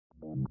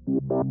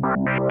Uinta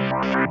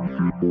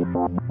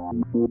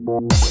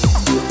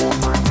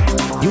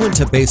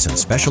Basin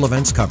special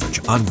events coverage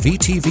on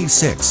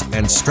VTV6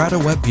 and Strata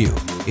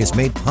WebView is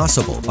made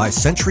possible by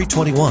Century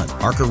 21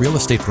 Parker Real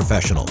Estate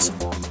Professionals,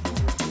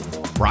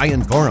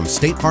 Brian Gorham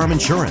State Farm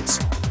Insurance,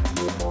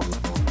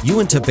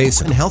 Uinta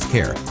Basin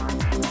Healthcare,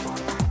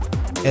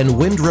 and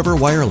Wind River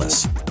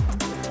Wireless.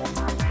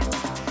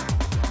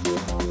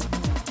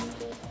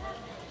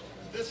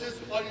 This is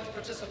audience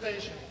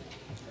participation.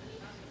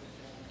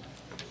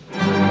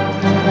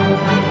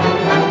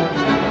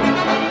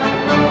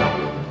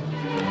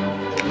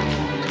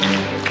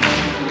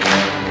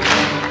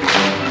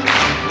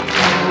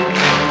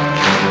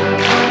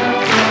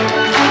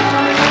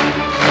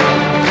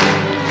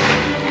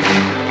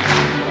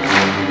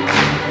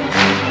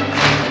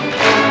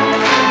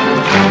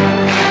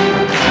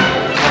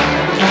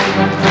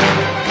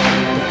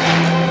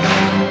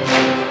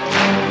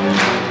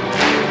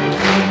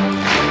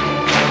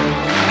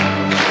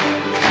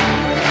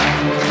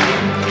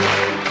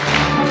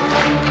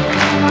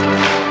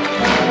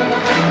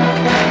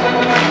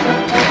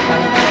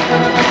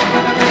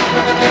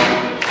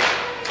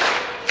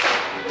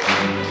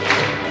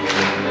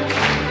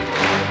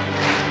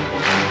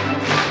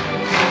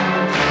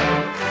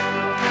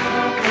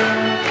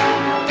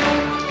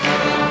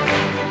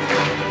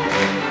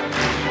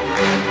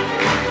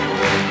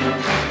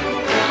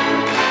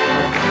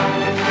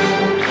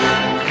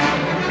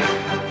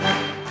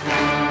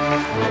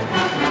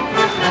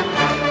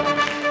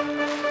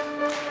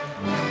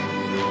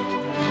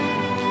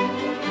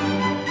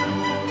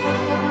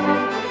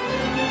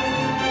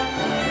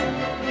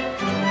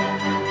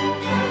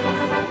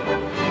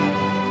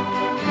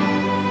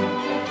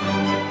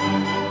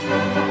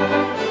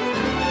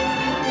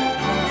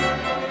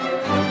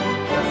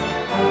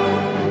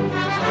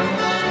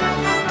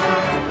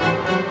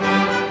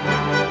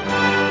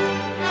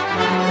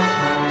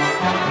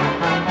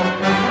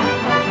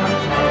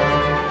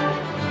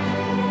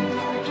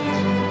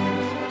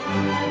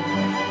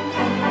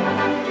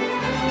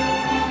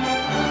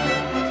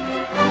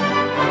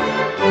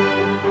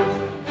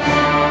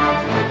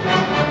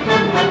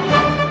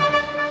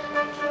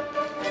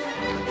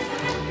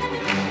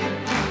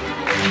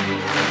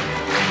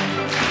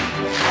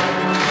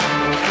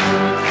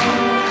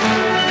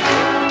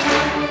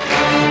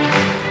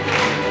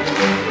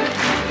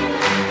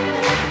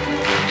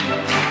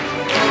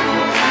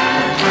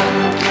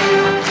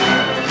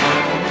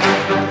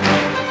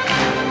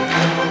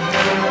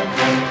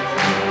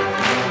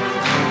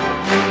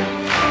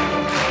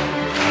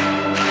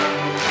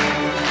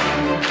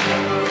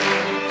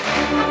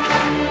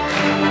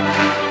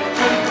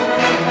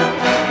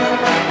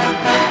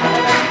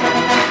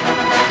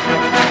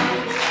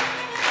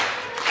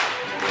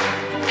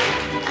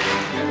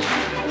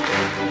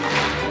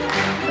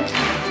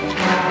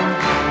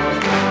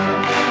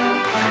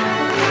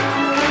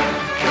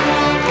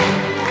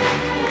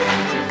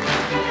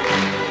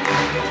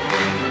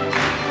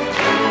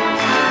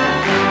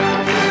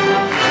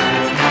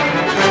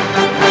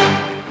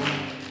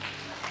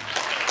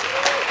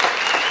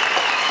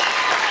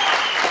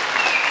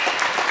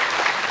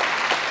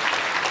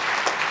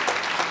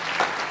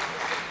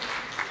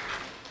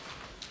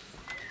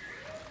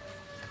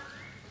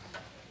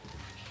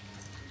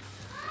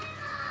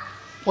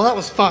 Well, that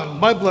was fun.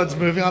 My blood's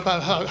moving. I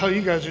thought how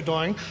you guys are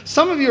doing.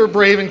 Some of you are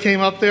brave and came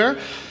up there.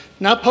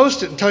 Now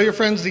post it and tell your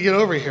friends to get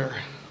over here.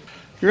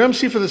 Your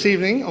MC for this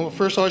evening,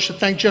 first of all, I should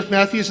thank Jeff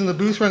Matthews in the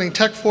booth running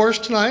Tech Force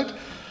tonight.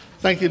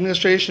 Thank the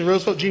administration of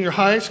Roosevelt Junior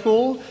High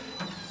School,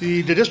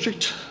 the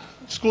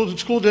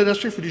school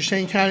district for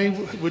Duchesne County,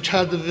 which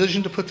had the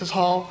vision to put this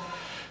hall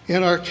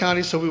in our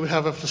county so we would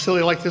have a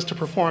facility like this to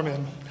perform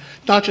in.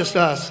 Not just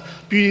us.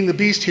 Beauty and the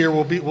Beast here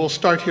will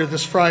start here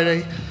this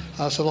Friday,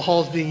 so the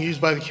hall is being used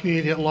by the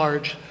community at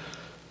large.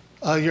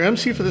 Your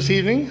MC for this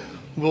evening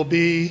will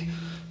be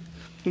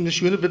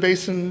Miss Uinta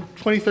Basin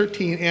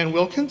 2013, Ann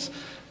Wilkins,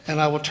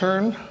 and I will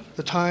turn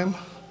the time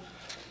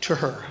to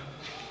her.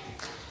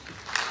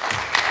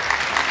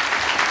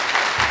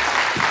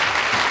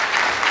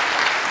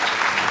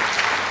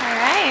 All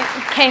right.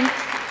 Okay.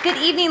 Good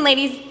evening,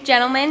 ladies,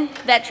 gentlemen,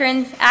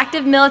 veterans,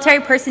 active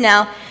military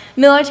personnel,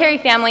 military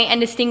family,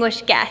 and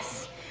distinguished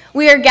guests.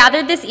 We are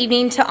gathered this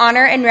evening to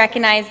honor and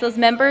recognize those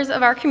members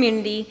of our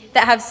community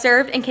that have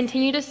served and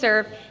continue to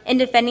serve in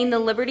defending the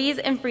liberties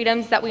and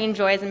freedoms that we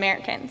enjoy as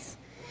Americans.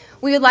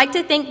 We would like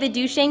to thank the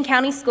Duchesne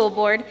County School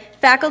Board,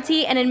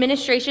 faculty and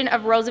administration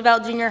of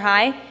Roosevelt Junior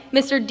High,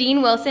 Mr.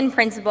 Dean Wilson,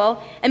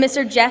 Principal, and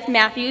Mr. Jeff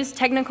Matthews,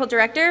 Technical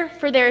Director,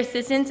 for their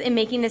assistance in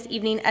making this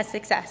evening a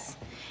success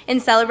in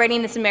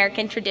celebrating this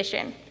American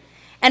tradition.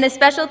 And a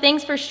special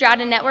thanks for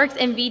Strata Networks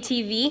and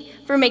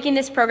VTV for making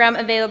this program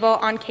available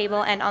on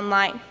cable and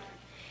online.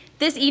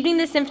 This evening,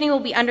 the symphony will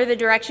be under the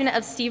direction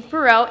of Steve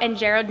Perot and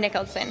Gerald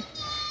Nicholson.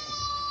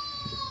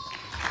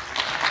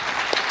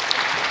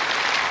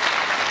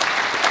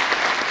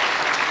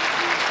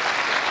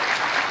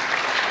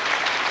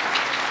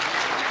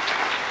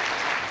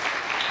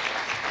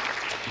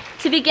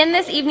 To begin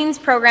this evening's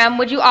program,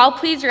 would you all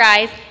please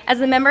rise as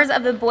the members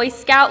of the Boy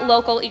Scout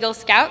Local Eagle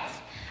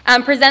Scouts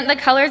present the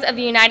colors of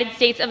the United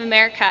States of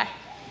America.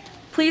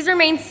 Please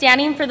remain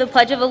standing for the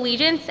Pledge of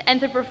Allegiance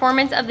and the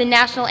performance of the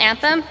National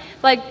Anthem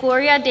by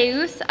Gloria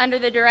Deus under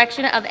the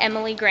direction of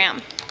Emily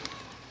Graham.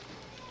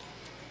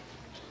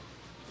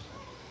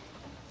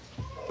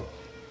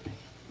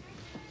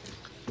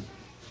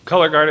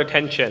 Color guard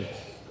attention.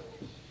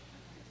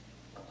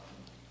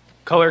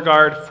 Color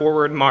guard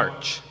forward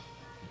march.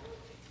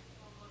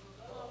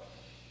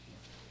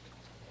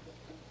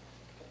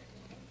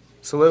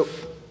 Salute.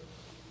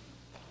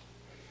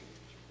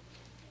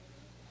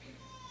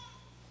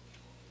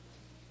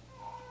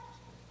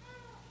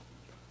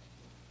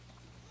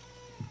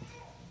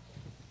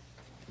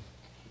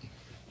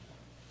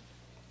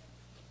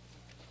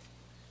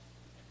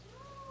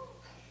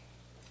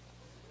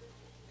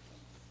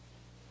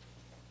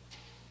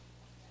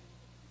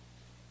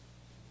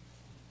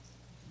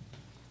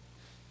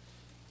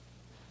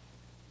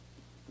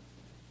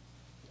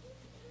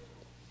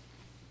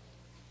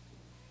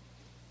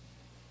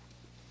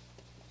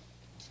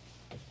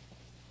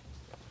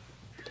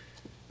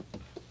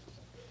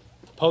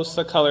 Post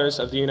the colors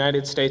of the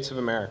United States of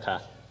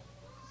America.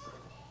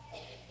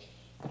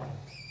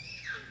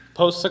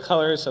 Post the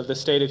colors of the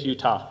state of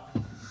Utah.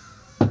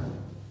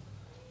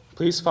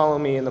 Please follow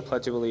me in the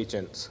Pledge of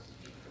Allegiance.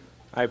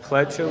 I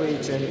pledge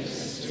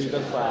allegiance to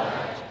the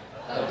flag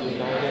of the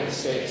United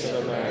States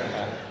of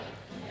America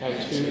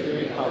and to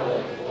the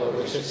republic for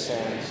which it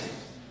stands,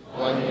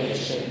 one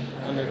nation,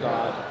 under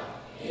God,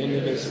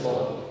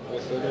 indivisible,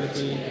 with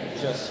liberty and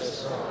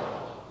justice for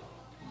all.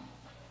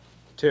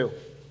 2.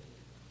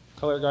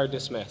 Color guard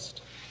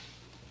dismissed.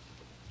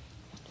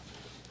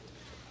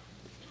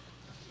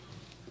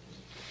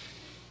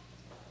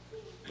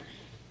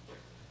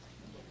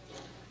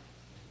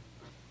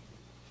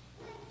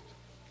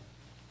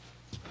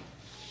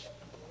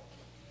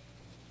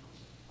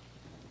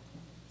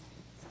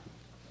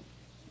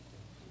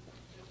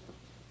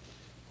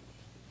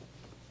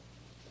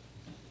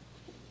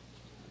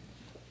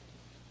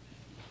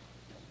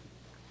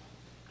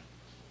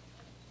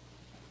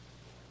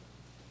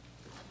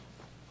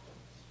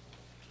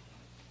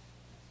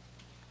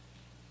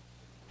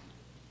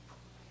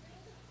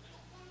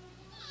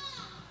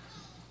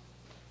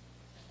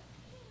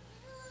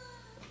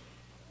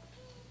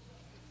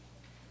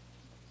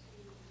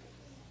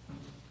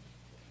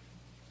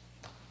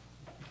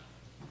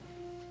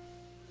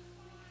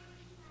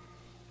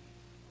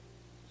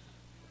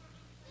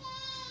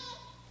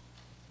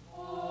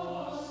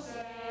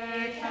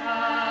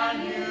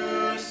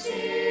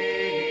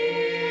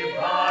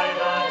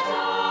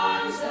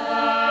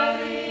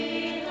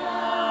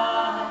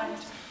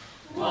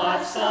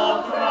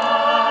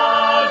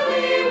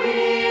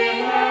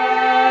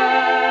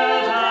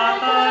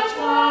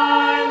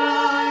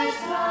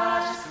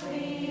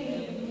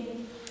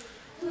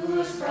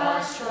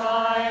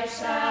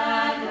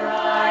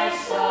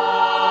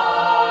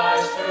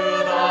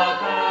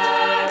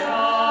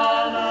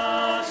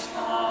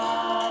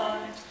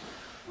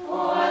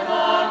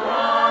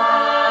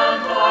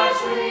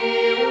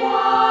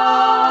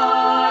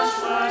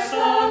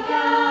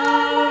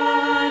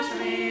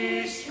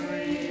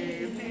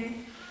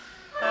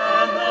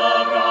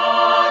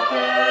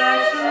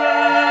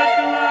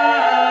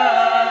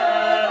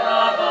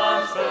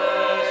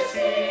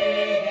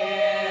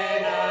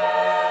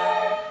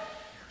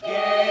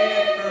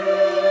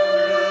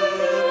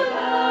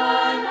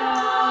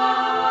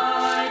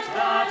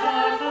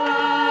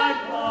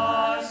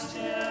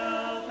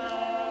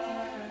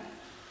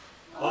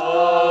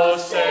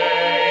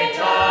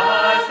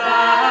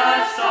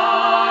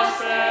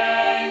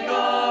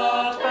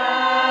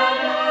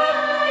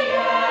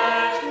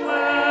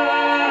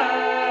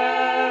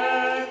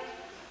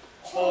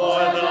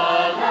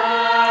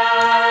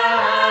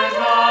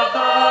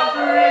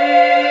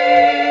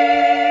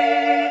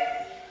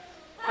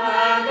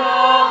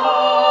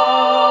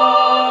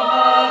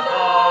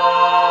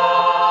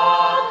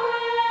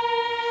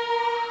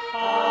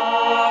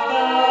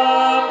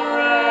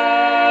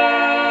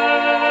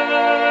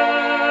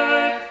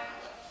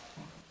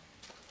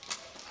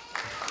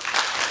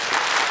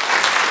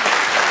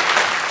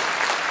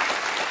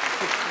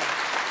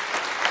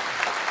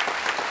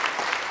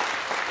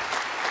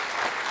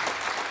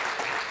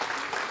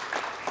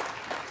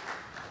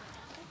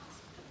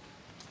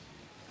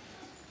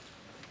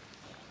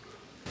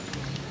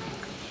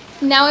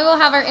 Now we will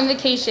have our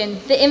invocation.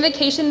 The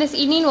invocation this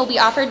evening will be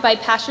offered by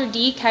Pastor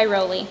D.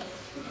 Cairoli.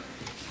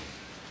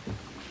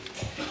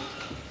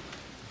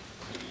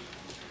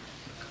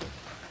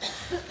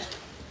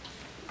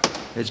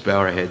 Let's bow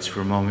our heads for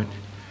a moment.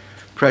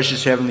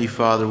 Precious Heavenly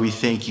Father, we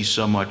thank you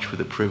so much for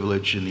the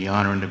privilege and the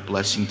honor and the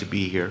blessing to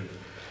be here.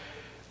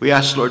 We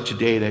ask, Lord,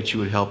 today that you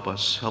would help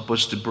us. Help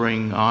us to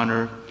bring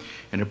honor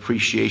and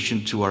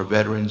appreciation to our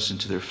veterans and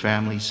to their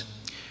families,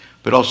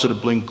 but also to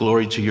bring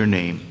glory to your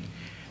name.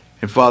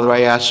 And Father,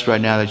 I ask right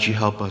now that you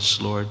help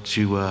us, Lord,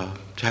 to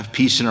have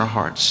peace in our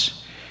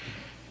hearts.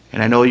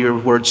 And I know your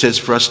word says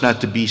for us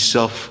not to be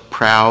self-proud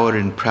proud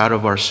and proud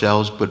of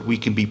ourselves, but we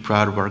can be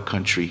proud of our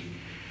country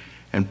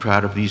and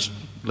proud of these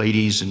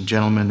ladies and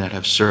gentlemen that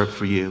have served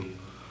for you.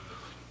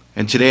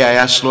 And today I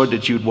ask, Lord,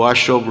 that you would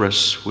wash over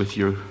us with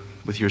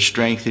your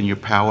strength and your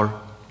power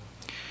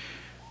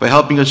by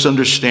helping us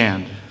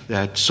understand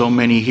that so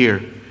many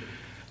here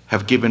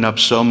have given up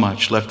so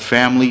much, left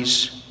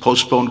families,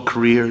 postponed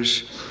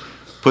careers,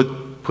 put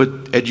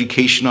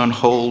education on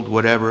hold,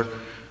 whatever,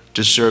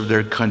 to serve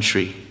their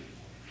country.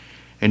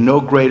 And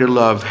no greater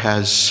love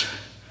has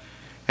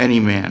any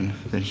man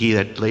than he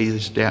that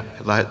lays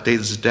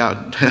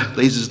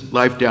his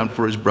life down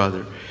for his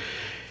brother.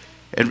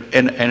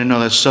 And I know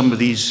that some of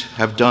these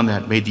have done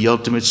that, made the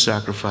ultimate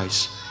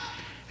sacrifice,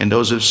 and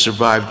those have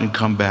survived and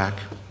come back.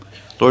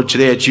 Lord,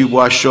 today that you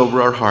wash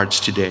over our hearts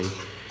today,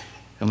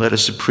 and let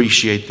us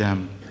appreciate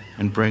them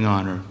and bring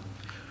honor.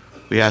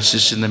 We ask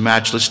this in the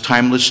matchless,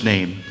 timeless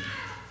name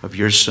of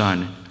your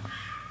Son,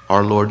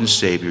 our Lord and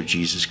Savior,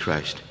 Jesus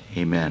Christ.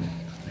 Amen.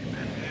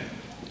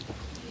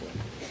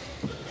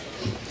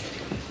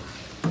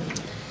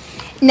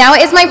 Now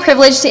it is my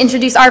privilege to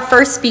introduce our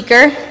first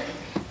speaker.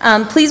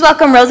 Please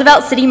welcome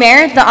Roosevelt City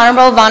Mayor, the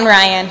Honorable Von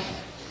Ryan.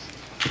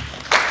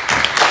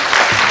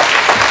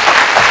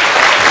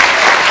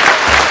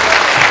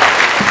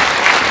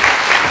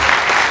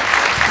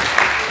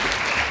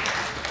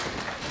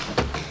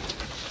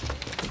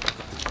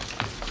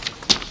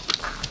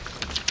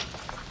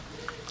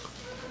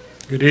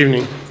 Good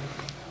evening.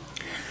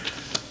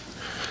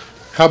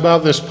 How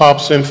about this pop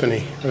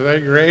symphony? Are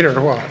they great or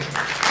what?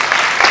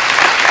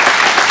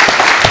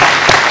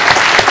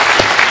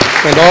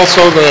 And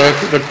also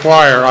the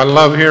choir. I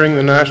love hearing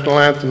the national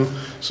anthem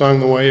sung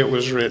the way it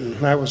was written.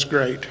 That was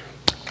great.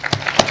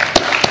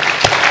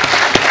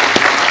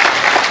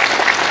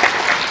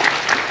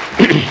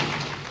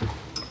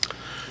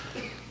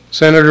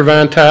 Senator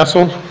Van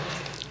Tassel,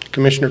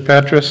 Commissioner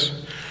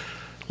Petrus,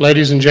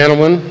 ladies and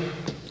gentlemen,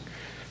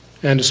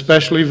 and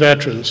especially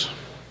veterans,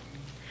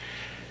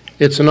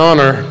 it's an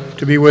honor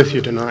to be with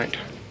you tonight.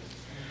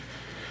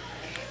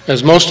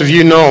 As most of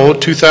you know,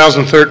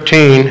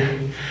 2013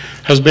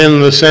 has been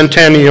the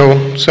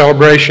centennial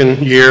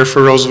celebration year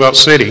for Roosevelt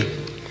City.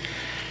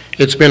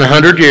 It's been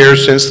 100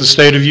 years since the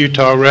state of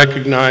Utah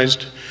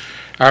recognized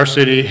our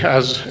city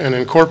as an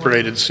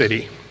incorporated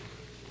city.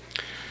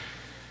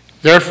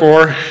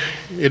 Therefore,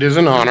 it is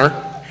an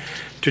honor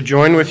to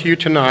join with you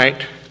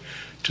tonight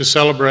to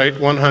celebrate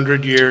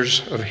 100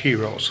 years of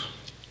heroes.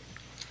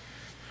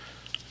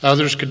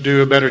 Others could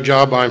do a better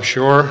job, I'm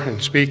sure, in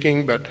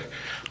speaking, but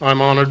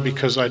I'm honored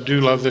because I do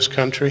love this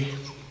country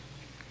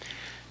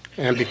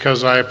and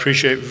because I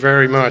appreciate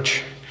very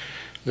much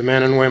the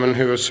men and women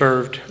who have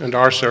served and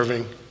are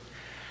serving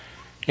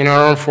in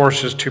our armed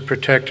forces to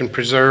protect and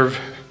preserve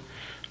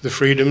the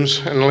freedoms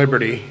and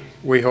liberty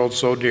we hold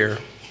so dear.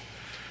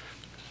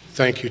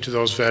 Thank you to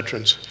those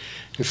veterans.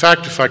 In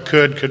fact, if I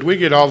could we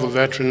get all the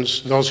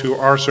veterans, those who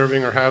are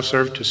serving or have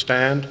served, to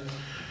stand?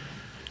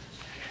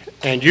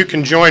 And you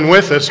can join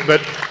with us,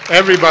 but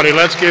everybody,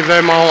 let's give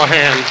them all a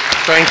hand.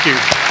 Thank you.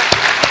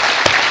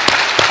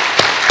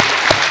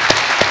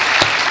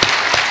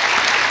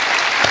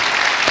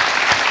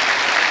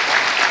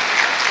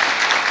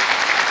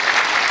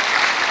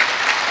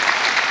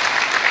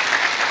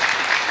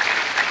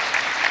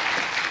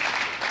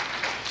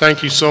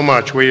 Thank you so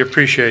much. We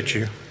appreciate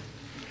you.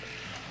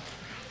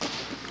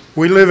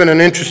 We live in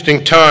an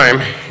interesting time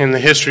in the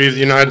history of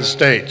the United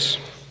States.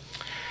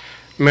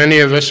 Many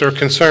of us are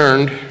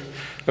concerned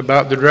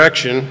about the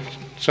direction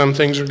some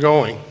things are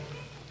going.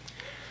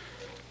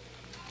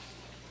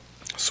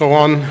 So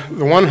on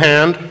the one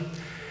hand,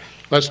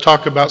 let's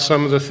talk about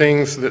some of the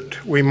things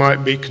that we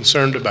might be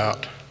concerned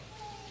about.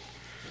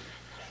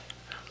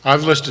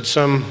 I've listed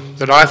some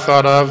that I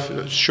thought of,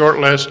 a short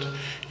list.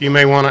 You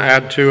may want to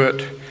add to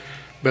it.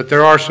 But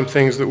there are some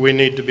things that we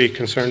need to be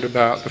concerned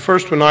about. The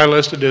first one I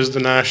listed is the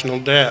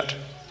national debt.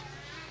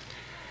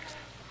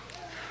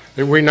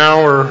 That we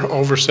now are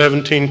over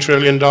 $17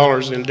 trillion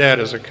in debt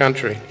as a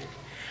country.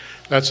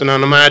 That's an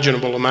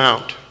unimaginable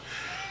amount.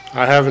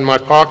 I have in my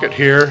pocket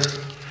here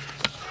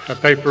a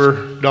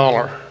paper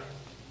dollar.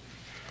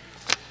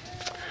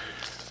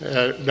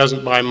 It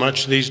doesn't buy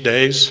much these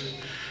days,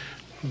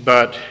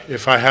 but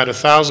if I had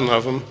 1,000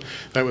 of them,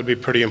 that would be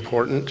pretty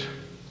important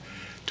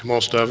to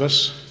most of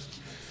us.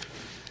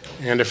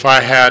 And if I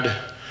had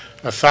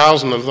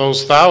 1,000 of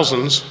those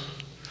thousands,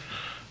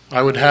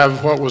 I would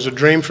have what was a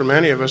dream for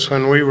many of us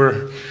when we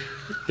were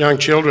young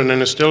children,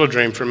 and it's still a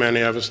dream for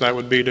many of us. That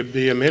would be to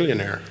be a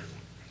millionaire.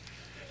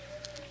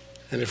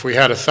 And if we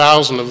had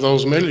 1,000 of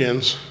those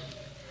millions,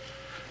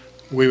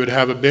 we would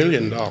have $1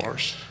 billion.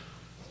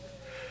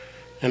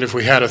 And if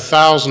we had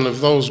 1,000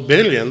 of those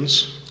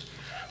billions,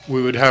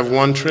 we would have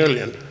 1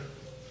 trillion.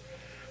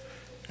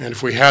 And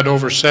if we had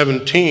over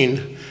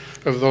 17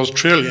 of those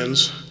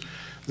trillions,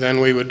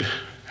 then we would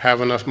have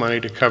enough money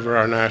to cover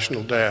our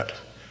national debt.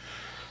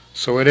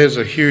 So it is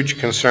a huge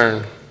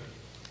concern.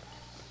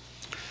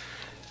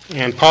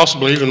 And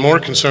possibly even more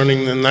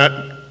concerning than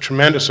that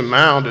tremendous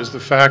amount is the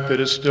fact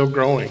that it's still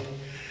growing.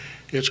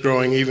 It's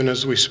growing even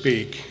as we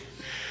speak.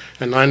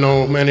 And I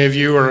know many of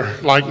you are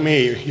like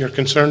me. You're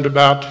concerned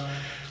about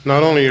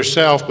not only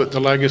yourself, but the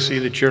legacy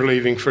that you're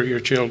leaving for your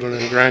children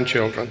and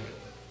grandchildren.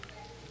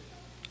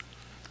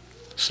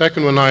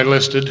 Second one I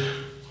listed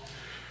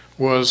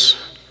was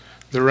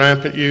the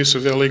rampant use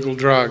of illegal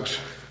drugs.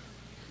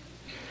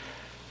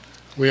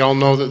 We all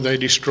know that they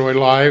destroy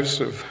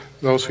lives of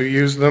those who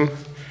use them.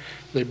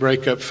 They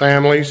break up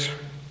families,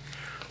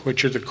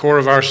 which are the core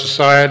of our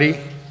society.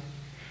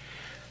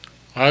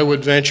 I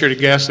would venture to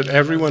guess that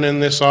everyone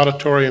in this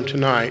auditorium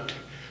tonight,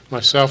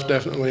 myself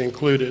definitely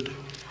included,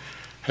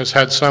 has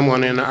had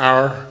someone in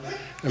our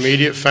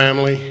immediate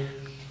family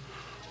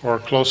or a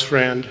close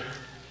friend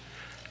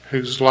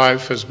whose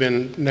life has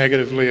been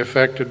negatively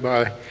affected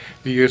by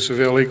the use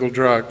of illegal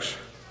drugs.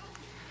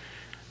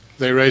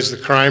 They raise the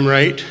crime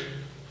rate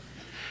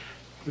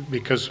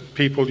because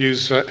people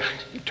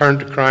turn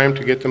to crime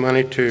to get the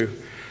money to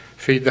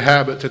feed the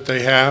habit that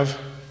they have,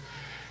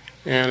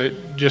 and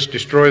it just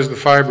destroys the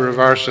fiber of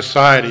our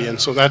society, and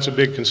so that's a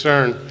big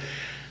concern.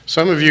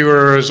 Some of you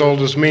are as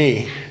old as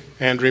me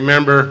and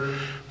remember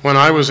when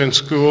I was in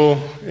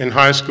school, in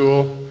high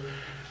school,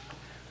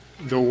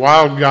 the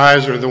wild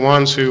guys are the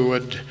ones who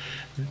would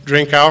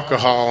drink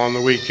alcohol on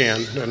the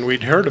weekend, and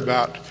we'd heard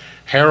about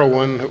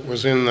heroin that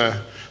was in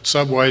the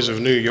subways of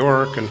New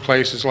York and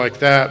places like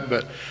that,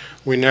 but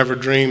we never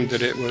dreamed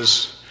that it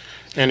was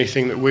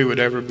anything that we would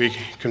ever be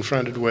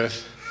confronted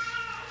with.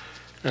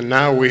 And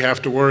now we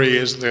have to worry,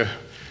 is the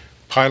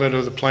pilot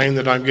of the plane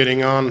that I'm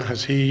getting on,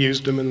 has he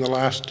used them in the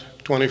last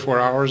 24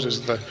 hours?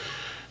 Is the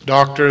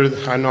doctor,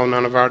 I know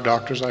none of our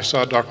doctors, I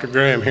saw Dr.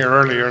 Graham here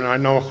earlier, and I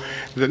know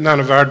that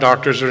none of our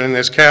doctors are in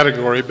this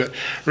category, but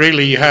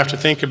really you have to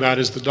think about,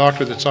 is the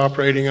doctor that's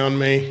operating on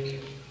me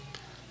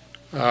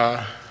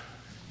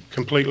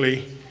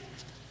completely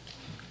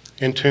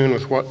in tune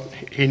with what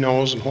he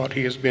knows and what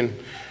he has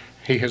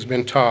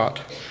been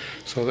taught,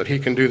 so that he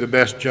can do the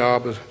best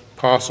job as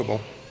possible.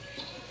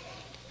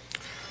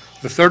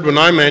 The third one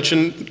I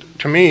mentioned,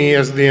 to me,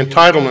 is the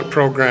entitlement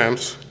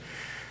programs.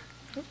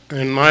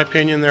 In my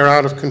opinion, they're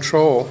out of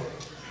control.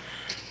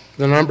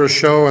 The numbers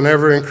show an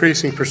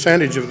ever-increasing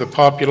percentage of the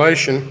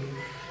population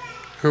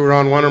who are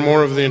on one or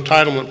more of the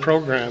entitlement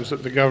programs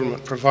that the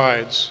government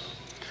provides.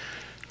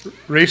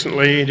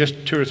 Recently,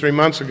 just 2 or 3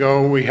 months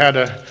ago, we had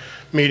a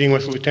meeting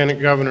with Lieutenant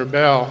Governor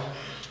Bell,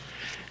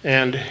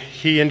 and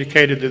he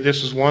indicated that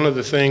this is one of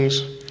the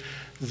things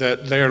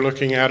that they are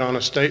looking at on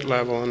a state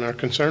level and are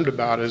concerned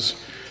about, is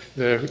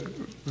the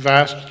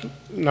vast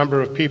number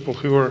of people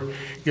who are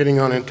getting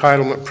on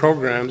entitlement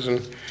programs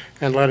and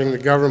letting the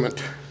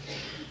government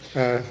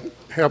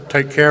help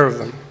take care of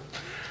them.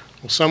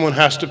 Well, someone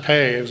has to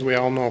pay, as we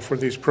all know, for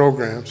these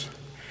programs.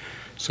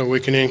 So we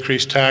can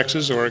increase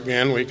taxes, or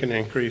again, we can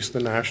increase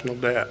the national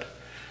debt.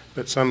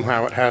 But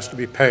somehow it has to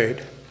be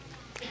paid.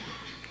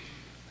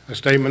 A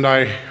statement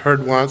I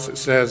heard once that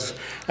says,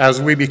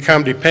 as we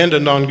become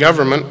dependent on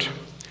government,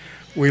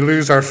 we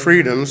lose our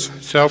freedoms,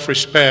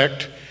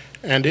 self-respect,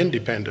 and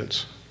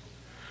independence.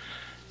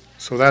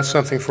 So that's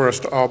something for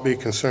us to all be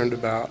concerned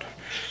about.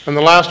 And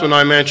the last one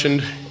I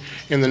mentioned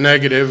in the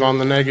negative, on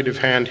the negative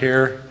hand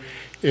here,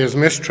 is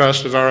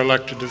mistrust of our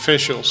elected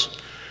officials.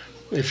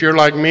 If you're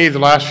like me, the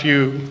last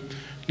few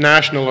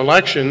national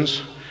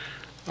elections,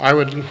 I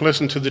would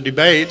listen to the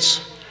debates,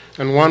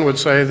 and one would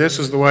say this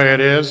is the way it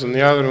is, and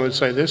the other would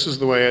say this is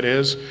the way it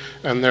is,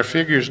 and their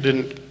figures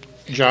didn't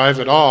jive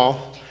at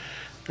all,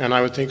 and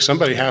I would think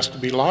somebody has to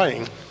be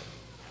lying,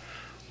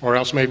 or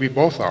else maybe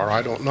both are,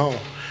 I don't know.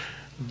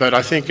 But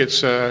I think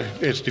it's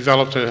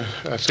developed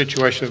a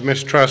situation of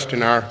mistrust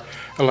in our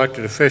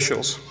elected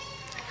officials.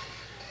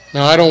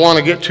 Now, I don't want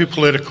to get too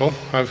political.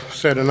 I've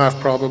said enough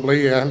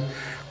probably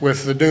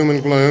with the doom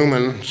and gloom,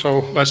 and so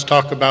let's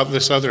talk about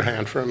this other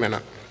hand for a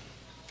minute.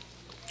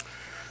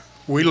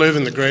 We live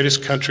in the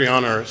greatest country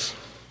on earth.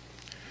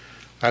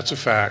 That's a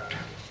fact.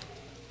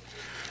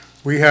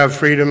 We have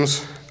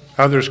freedoms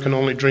others can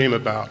only dream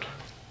about.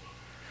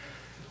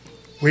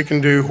 We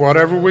can do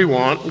whatever we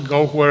want,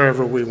 go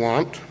wherever we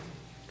want.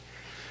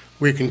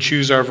 We can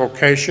choose our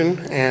vocation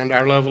and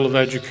our level of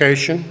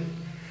education.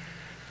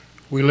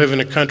 We live in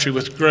a country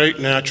with great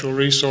natural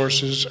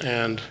resources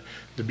and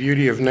the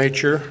beauty of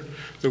nature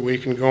that we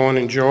can go and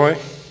enjoy.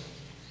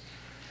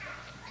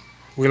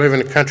 We live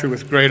in a country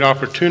with great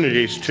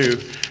opportunities to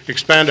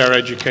expand our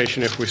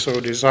education if we so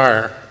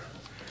desire.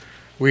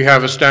 We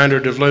have a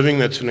standard of living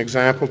that's an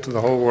example to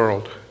the whole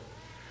world.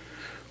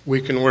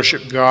 We can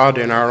worship God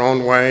in our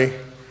own way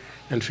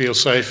and feel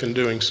safe in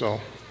doing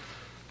so.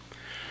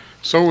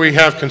 So we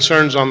have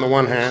concerns on the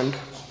one hand,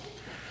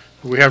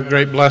 we have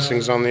great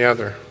blessings on the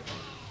other.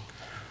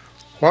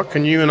 What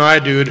can you and I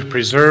do to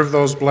preserve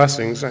those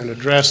blessings and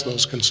address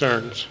those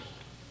concerns?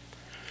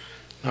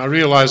 Now, I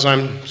realize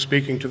I'm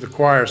speaking to the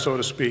choir, so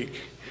to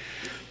speak.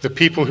 The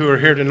people who are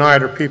here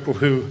tonight are people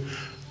who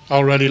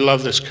already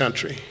love this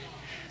country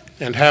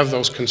and have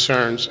those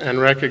concerns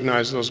and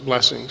recognize those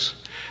blessings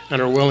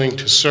and are willing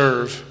to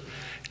serve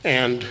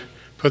and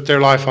put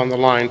their life on the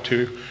line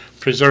to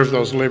preserve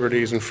those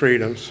liberties and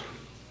freedoms.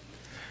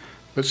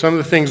 But some of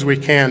the things we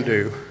can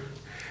do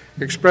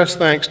Express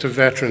thanks to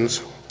veterans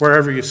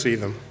wherever you see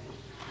them.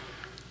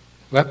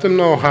 Let them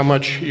know how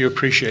much you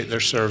appreciate their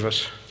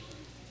service.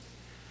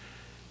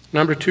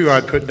 Number 2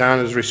 I'd put down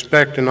is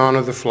respect and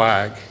honor the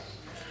flag.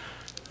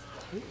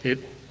 It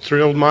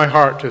thrilled my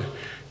heart to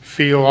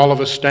feel all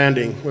of us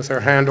standing with our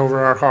hand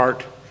over our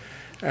heart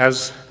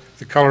as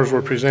the colors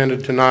were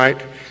presented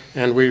tonight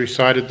and we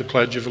recited the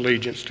Pledge of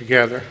Allegiance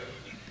together.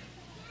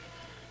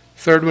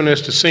 Third one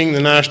is to sing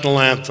the national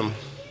anthem.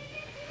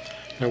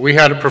 Now, we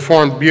had it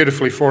performed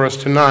beautifully for us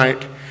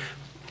tonight,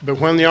 but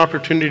when the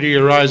opportunity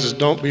arises,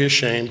 don't be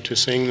ashamed to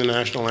sing the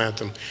national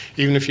anthem,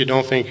 even if you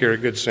don't think you're a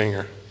good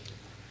singer.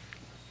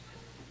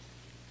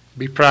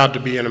 Be proud to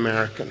be an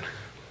American.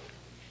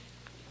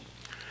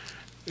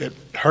 It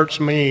hurts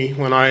me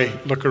when I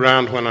look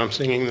around when I'm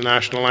singing the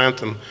national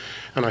anthem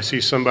and I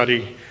see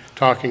somebody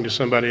talking to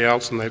somebody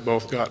else and they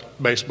both got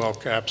baseball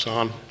caps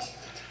on.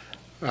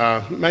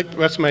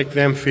 Let's make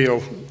them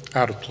feel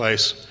out of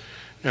place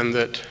and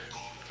that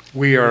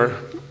we are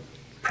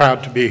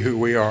proud to be who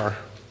we are.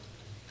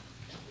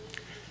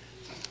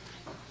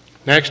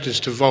 Next is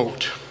to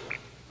vote.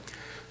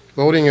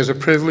 Voting is a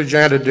privilege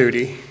and a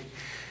duty.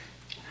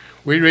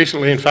 We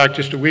recently, in fact,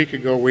 just a week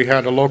ago, we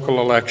had a local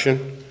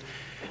election,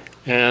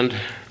 and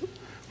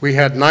we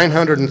had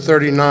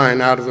 939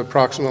 out of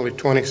approximately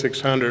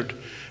 2,600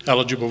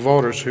 eligible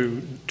voters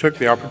who took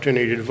the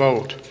opportunity to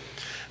vote.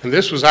 And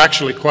this was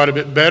actually quite a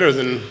bit better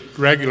than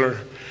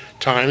regular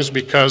times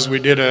because we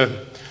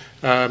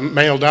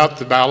mailed out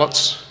the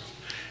ballots,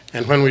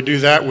 and when we do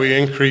that, we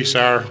increase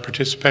our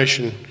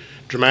participation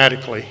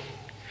dramatically.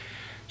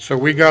 So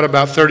we got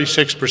about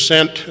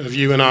 36% of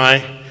you and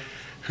I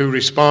who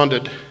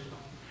responded.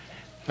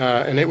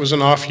 And it was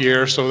an off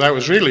year, so that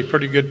was really a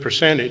pretty good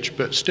percentage,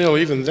 but still,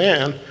 even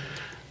then,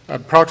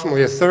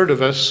 approximately a third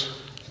of us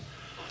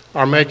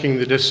are making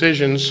the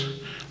decisions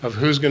of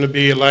who's going to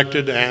be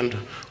elected and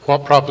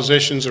what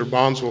propositions or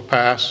bonds will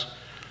pass,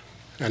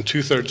 and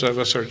 2/3 of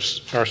us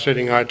are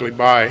sitting idly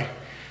by,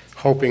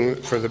 hoping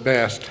for the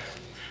best.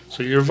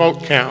 So your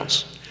vote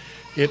counts.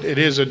 It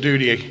is a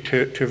duty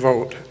to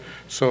vote,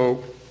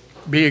 so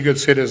be a good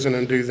citizen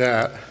and do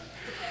that.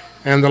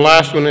 And the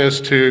last one is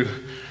to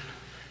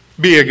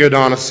be a good,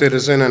 honest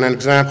citizen and an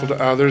example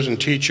to others and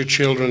teach your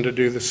children to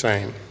do the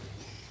same.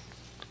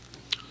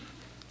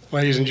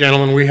 Ladies and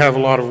gentlemen, we have a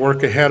lot of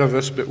work ahead of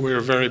us, but we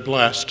are very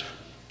blessed.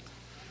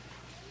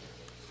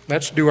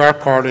 Let's do our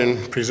part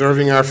in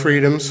preserving our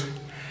freedoms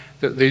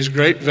that these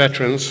great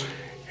veterans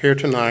here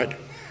tonight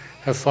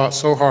have fought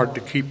so hard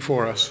to keep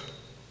for us.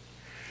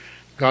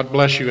 God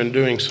bless you in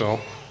doing so,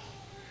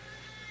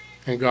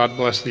 and God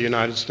bless the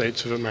United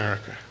States of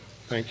America.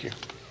 Thank you.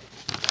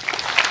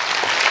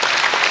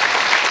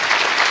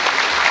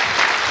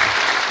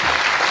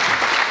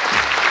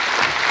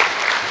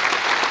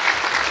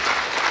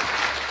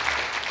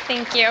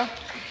 Thank you.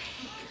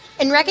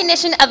 In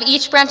recognition of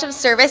each branch of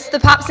service, the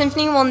Pop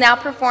Symphony will now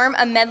perform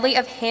a medley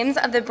of hymns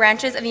of the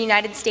branches of the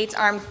United States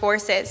Armed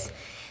Forces.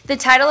 The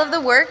title of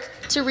the work,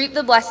 To Reap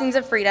the Blessings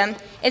of Freedom,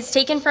 is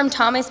taken from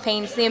Thomas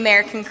Paine's The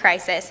American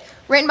Crisis,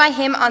 written by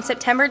him on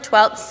September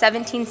 12,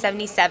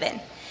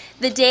 1777,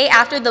 the day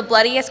after the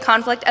bloodiest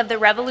conflict of the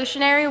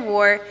Revolutionary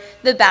War,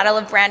 the Battle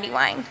of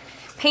Brandywine.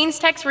 Paine's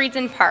text reads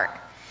in part,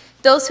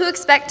 "Those who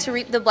expect to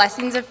reap the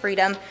blessings of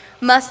freedom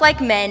must, like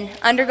men,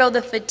 undergo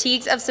the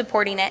fatigues of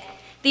supporting it.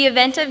 The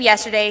event of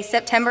yesterday,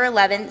 September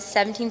 11,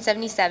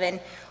 1777,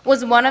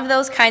 was one of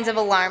those kinds of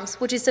alarms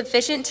which is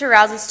sufficient to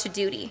rouse us to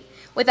duty,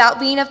 without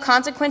being of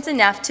consequence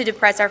enough to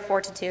depress our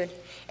fortitude.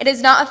 It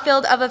is not a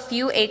field of a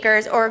few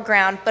acres or a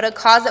ground, but a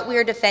cause that we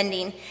are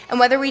defending, and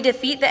whether we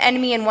defeat the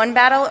enemy in one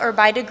battle or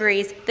by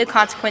degrees, the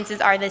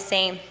consequences are the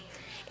same.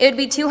 It would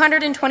be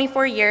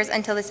 224 years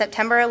until the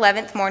September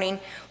 11th morning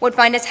would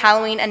find us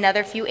hallowing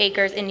another few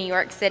acres in New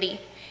York City.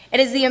 It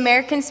is the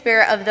American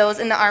spirit of those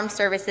in the armed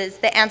services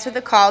that answer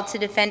the call to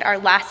defend our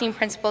lasting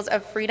principles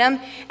of freedom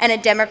and a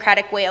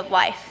democratic way of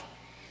life."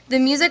 The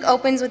music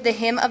opens with the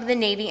hymn of the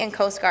Navy and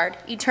Coast Guard,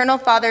 "Eternal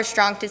Father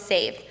Strong to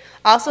Save,"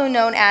 also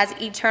known as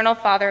 "Eternal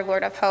Father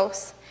Lord of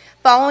Hosts."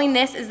 Following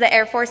this is the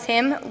Air Force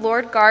hymn,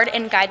 "Lord Guard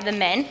and Guide the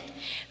Men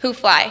Who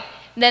Fly."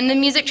 Then the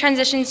music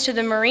transitions to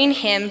the Marine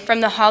hymn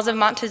from the Halls of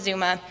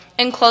Montezuma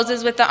and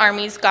closes with the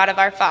Army's God of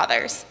Our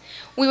Fathers.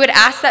 We would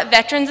ask that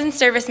veterans and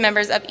service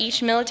members of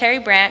each military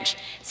branch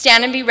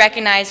stand and be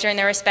recognized during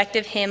their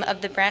respective hymn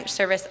of the branch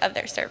service of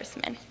their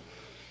servicemen.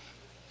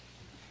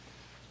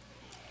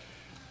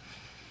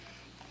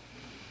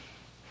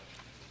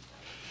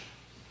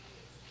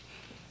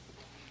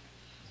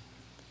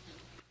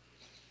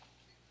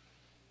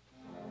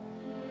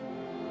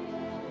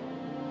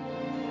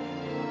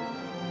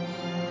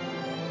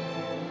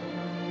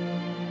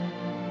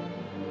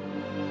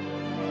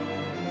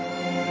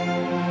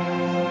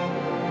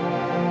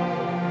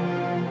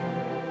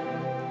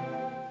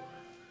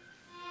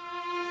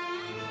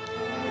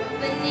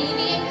 The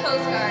Navy and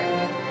Coast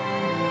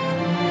Guard.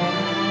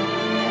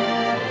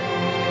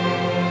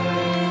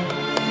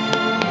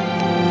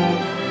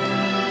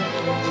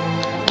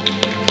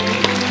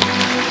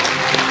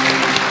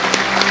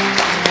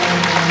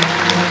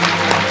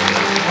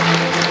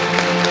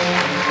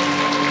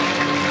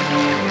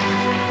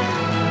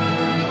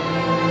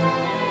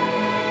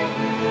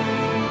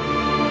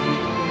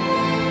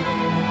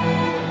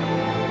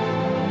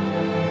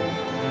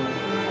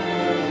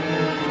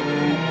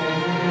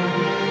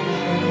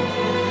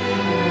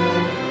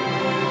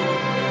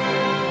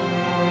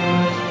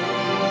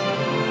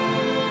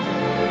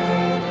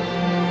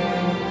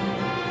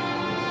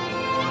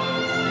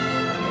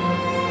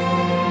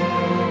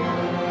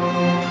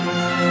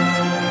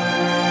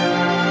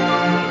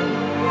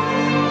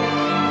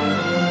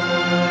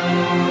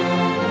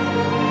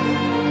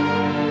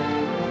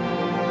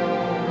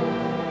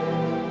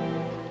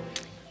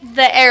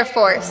 The Air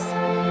Force.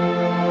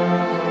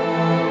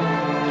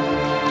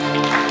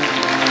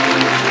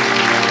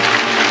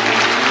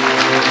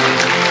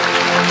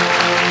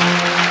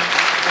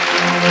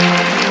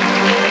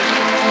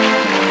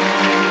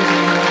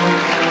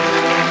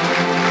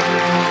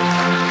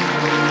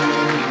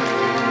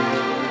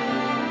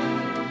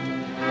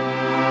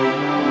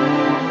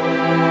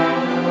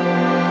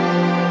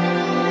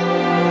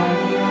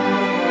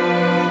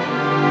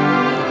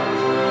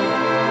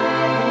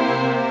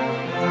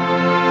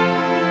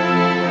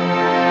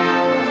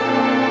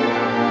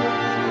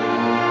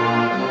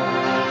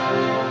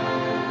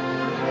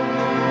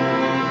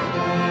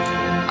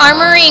 Our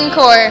Marine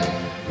Corps.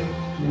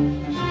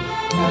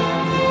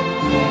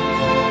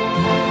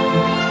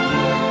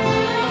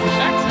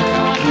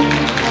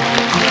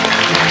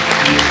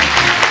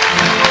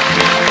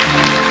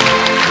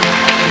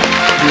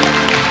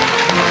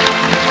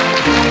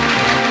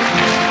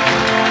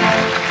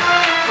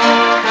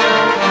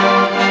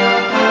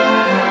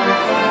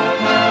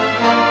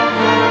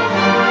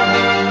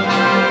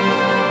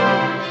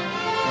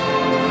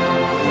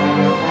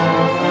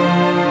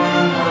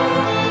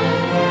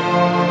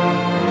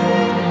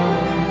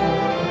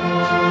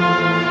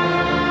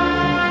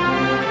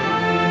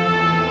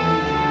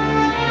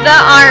 The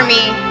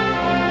Army.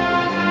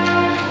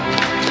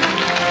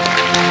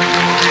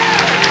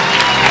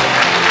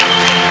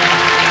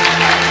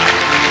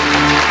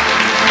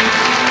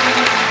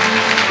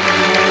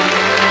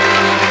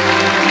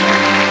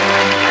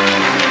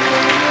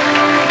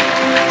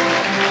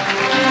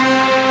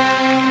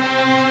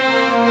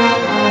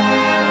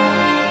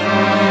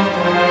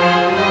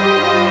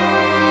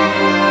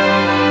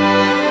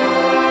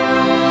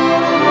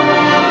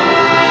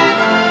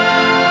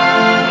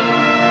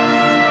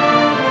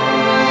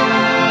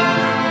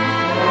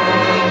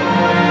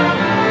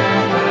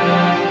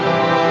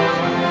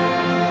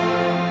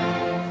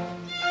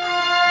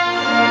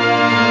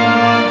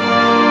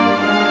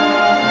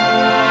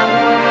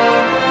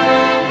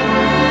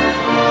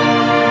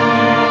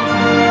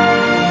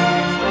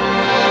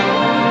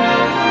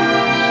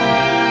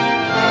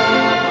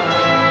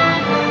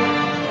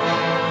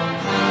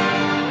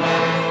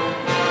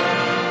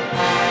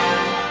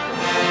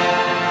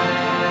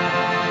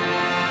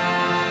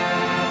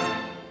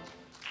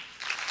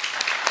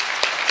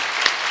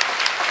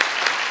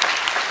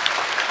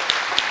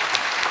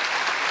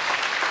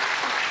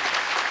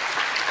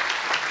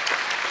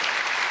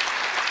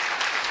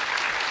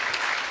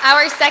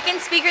 Our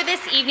second speaker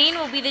this evening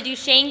will be the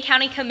Duchesne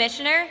County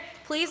Commissioner.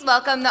 Please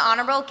welcome the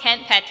Honorable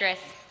Kent Petrus.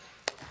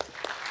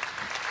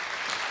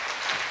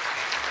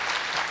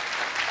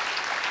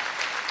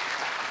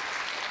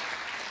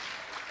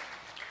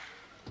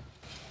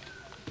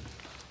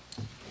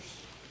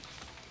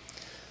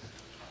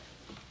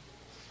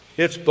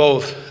 It's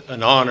both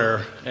an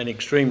honor and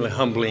extremely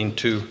humbling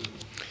to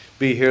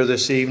be here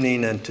this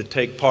evening and to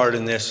take part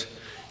in this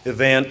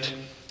event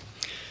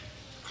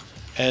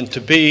and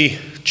to be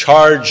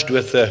charged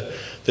with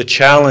the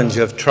challenge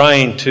of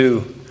trying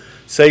to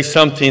say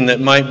something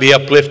that might be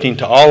uplifting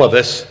to all of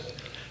us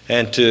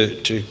and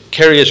to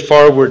carry us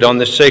forward on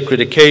this sacred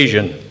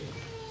occasion.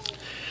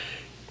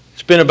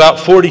 It's been about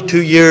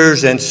 42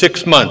 years and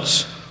 6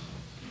 months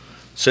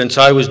since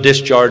I was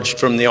discharged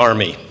from the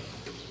Army.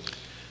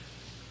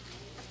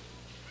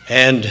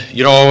 And,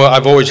 you know,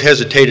 I've always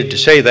hesitated to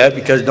say that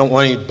because I don't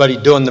want anybody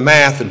doing the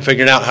math and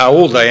figuring out how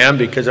old I am,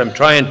 because I'm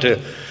trying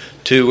to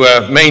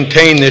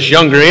maintain this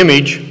younger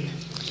image.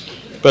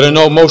 But I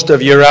know most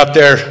of you are out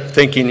there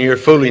thinking you're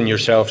fooling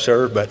yourself,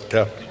 sir. But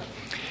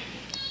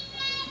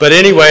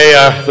anyway,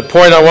 the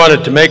point I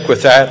wanted to make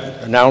with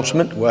that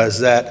announcement was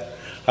that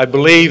I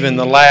believe in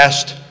the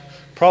last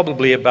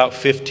probably about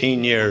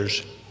 15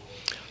 years,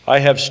 I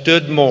have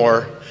stood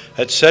more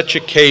at such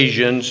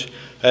occasions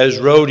as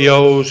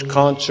rodeos,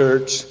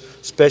 concerts,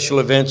 special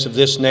events of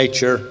this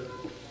nature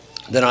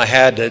than I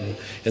had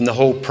in the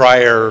whole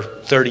prior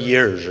 30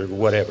 years or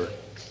whatever.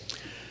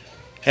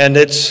 And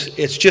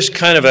it's just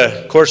kind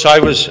of course I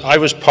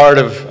was part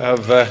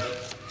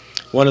of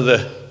one of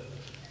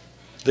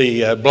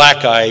the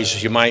black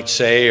eyes, you might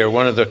say, or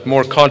one of the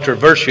more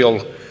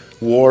controversial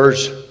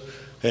wars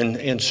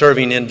in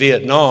serving in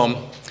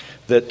Vietnam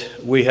that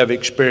we have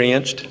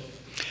experienced.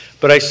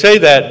 But I say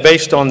that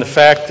based on the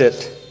fact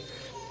that,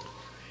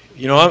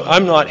 you know,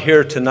 I'm not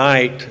here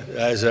tonight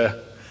as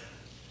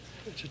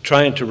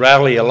trying to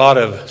rally a lot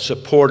of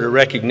support or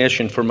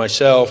recognition for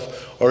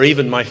myself or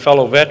even my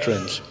fellow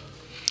veterans.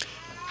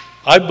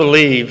 I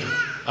believe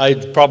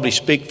I'd probably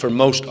speak for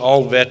most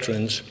all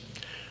veterans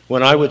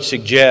when I would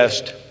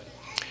suggest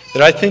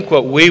that I think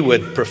what we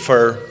would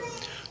prefer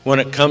when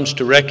it comes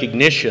to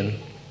recognition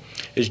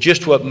is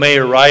just what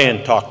Mayor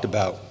Ryan talked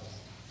about,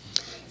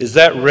 is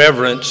that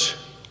reverence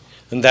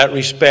and that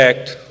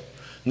respect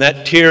and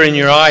that tear in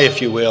your eye,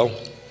 if you will,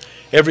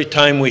 every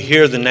time we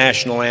hear the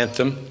national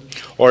anthem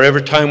or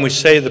every time we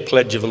say the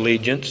Pledge of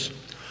Allegiance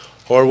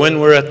or when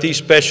we're at these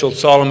special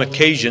solemn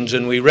occasions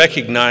and we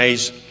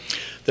recognize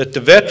that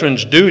the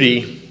veteran's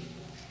duty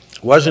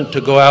wasn't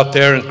to go out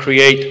there and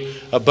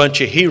create a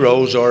bunch of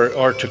heroes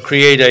or to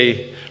create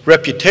a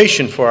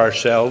reputation for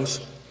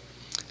ourselves.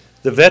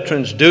 The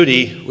veterans'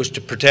 duty was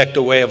to protect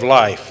a way of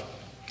life.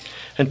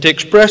 And to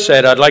express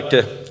that, I'd like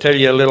to tell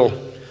you a little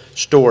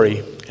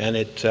story. And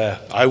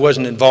I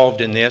wasn't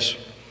involved in this,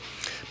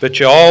 but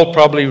you all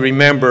probably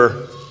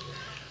remember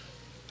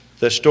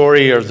the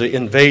story of the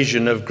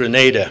invasion of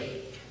Grenada.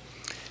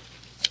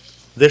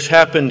 This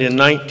happened in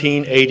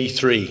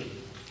 1983.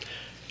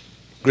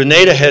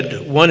 Grenada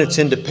had won its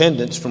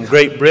independence from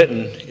Great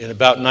Britain in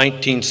about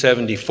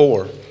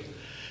 1974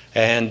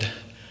 and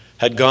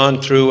had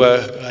gone through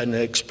an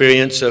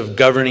experience of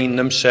governing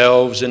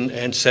themselves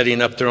and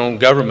setting up their own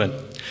government.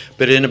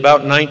 But in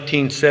about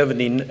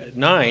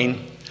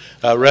 1979,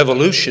 a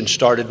revolution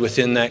started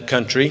within that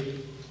country,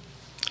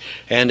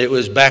 and it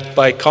was backed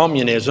by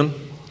communism.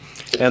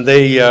 And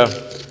they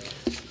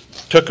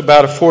took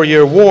about a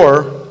 4-year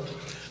war,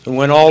 and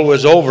when all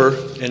was over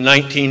in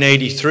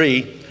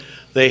 1983,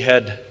 they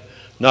had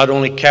not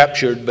only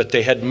captured, but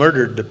they had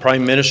murdered the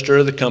prime minister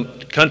of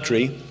the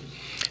country,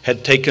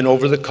 had taken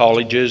over the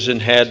colleges,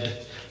 and had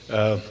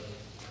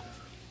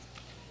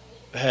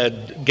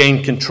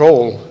gained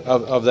control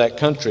of that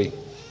country.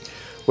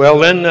 Well,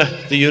 then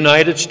the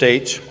United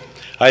States,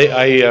 I've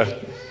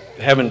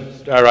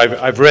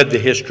read the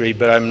history,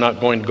 but I'm not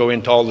going to go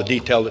into all the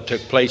detail that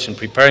took place in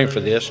preparing for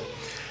this.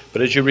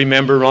 But as you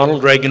remember,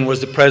 Ronald Reagan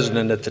was the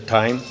president at the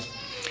time,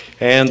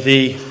 and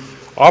the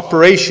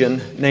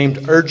operation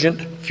named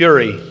Urgent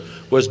Fury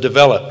was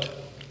developed.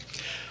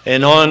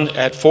 And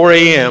at 4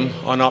 a.m.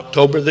 on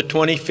October the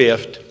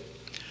 25th,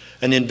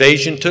 an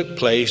invasion took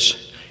place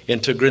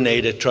into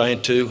Grenada,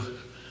 trying to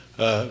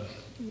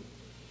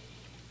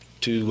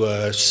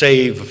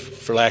save,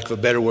 for lack of a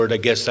better word, I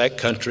guess, that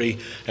country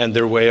and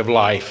their way of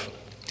life.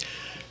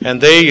 And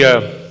they,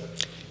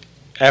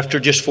 after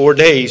just 4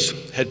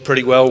 days, had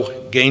pretty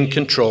well gained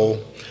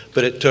control,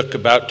 but it took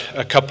about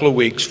a couple of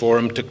weeks for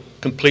them to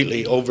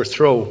completely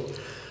overthrow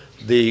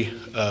the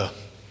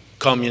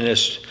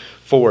communist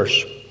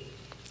force.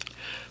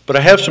 But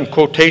I have some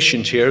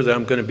quotations here that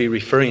I'm going to be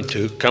referring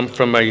to, come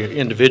from an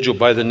individual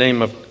by the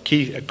name of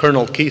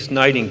Colonel Keith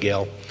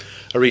Nightingale,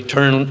 a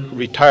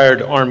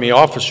retired Army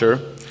officer,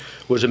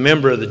 was a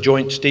member of the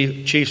Joint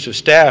Chiefs of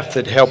Staff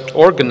that helped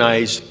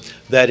organize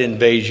that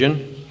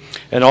invasion,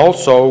 and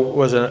also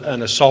was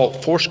an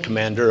assault force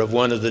commander of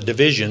one of the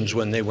divisions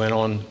when they went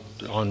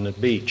on the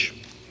beach.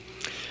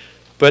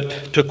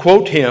 But to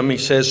quote him, he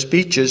says,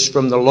 speeches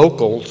from the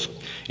locals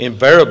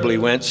invariably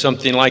went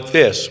something like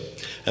this.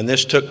 And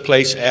this took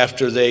place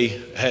after they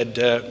had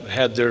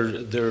had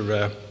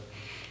their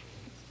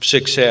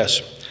success.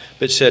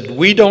 But said,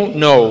 "We don't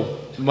know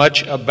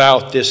much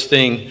about this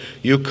thing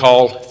you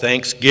call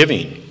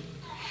Thanksgiving,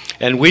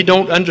 and we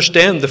don't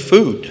understand the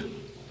food,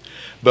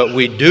 but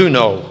we do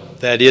know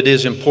that it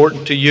is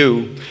important to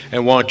you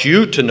and want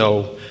you to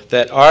know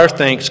that our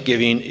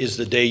Thanksgiving is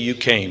the day you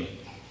came.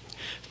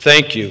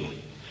 Thank you.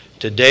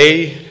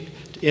 Today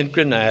in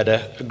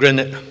Grenada,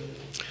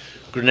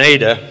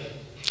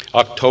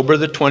 October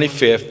the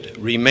 25th,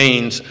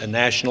 remains a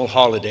national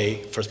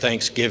holiday for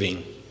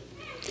Thanksgiving."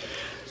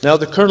 Now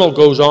the colonel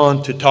goes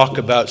on to talk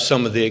about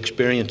some of the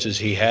experiences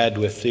he had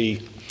with the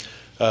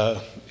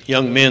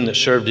young men that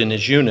served in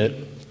his unit.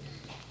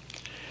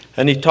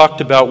 And he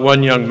talked about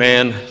one young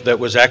man that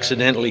was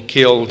accidentally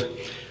killed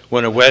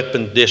when a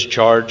weapon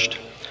discharged.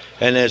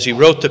 And as he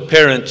wrote the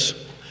parents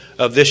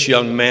of this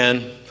young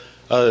man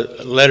a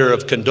letter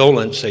of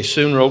condolence, they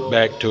soon wrote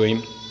back to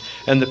him.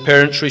 And the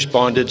parents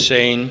responded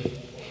saying,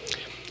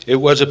 "It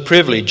was a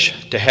privilege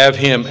to have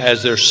him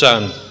as their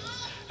son,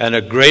 and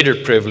a greater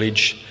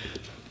privilege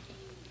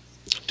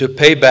to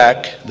pay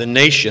back the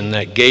nation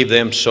that gave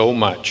them so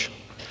much.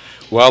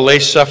 While they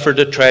suffered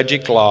a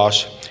tragic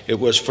loss, it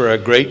was for a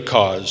great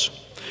cause,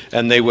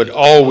 and they would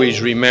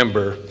always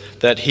remember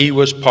that he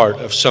was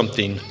part of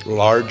something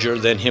larger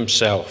than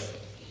himself."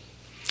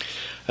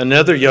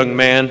 Another young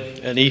man,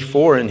 an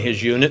E4 in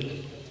his unit,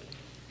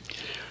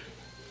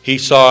 he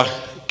saw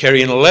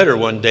carrying a letter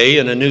one day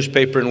and a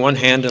newspaper in one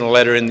hand and a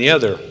letter in the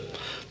other.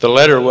 The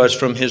letter was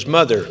from his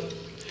mother.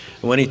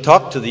 And when he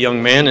talked to the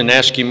young man and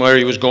asked him where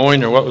he was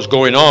going or what was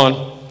going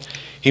on,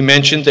 he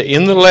mentioned that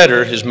in the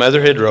letter his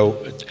mother had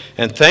wrote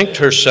and thanked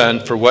her son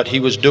for what he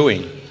was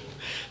doing,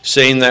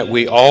 saying that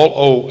we all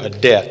owe a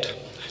debt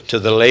to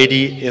the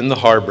lady in the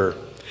harbor,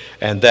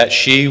 and that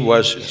she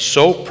was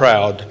so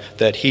proud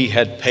that he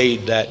had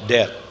paid that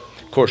debt.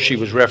 Of course, she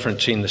was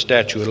referencing the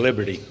Statue of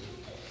Liberty.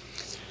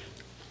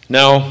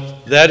 Now,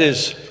 that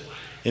is,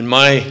 in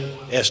my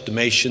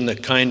estimation, the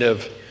kind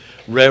of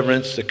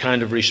reverence, the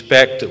kind of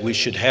respect that we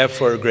should have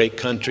for our great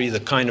country, the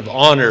kind of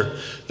honor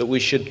that we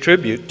should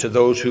tribute to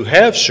those who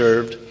have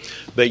served,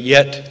 but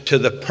yet to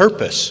the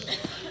purpose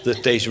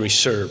that they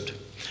served.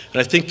 And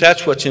I think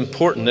that's what's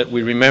important, that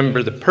we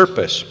remember the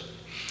purpose.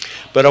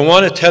 But I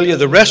want to tell you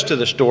the rest of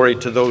the story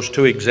to those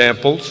two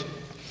examples.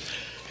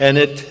 And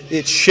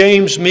it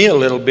shames me a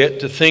little bit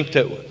to think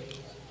that,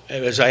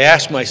 as I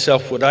ask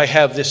myself, would I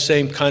have this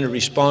same kind of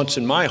response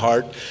in my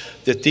heart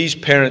that these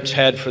parents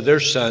had for their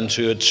sons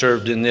who had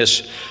served in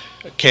this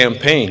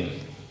campaign.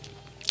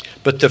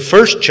 But the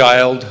first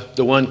child,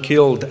 the one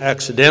killed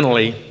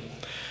accidentally,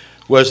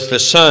 was the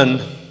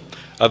son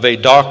of a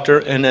doctor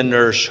and a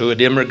nurse who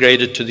had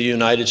immigrated to the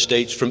United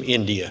States from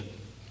India.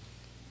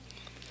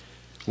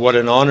 What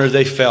an honor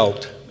they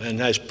felt, and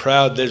as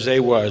proud as they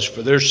was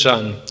for their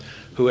son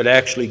who had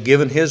actually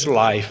given his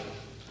life,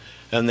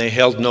 and they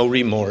held no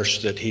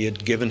remorse that he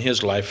had given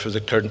his life for the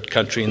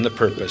country and the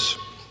purpose.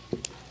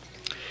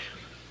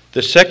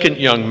 The second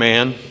young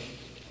man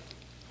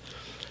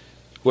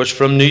was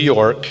from New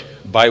York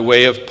by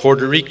way of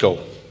Puerto Rico,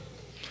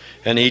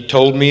 and he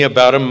told me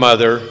about a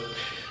mother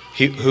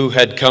who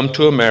had come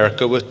to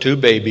America with 2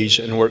 babies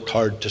and worked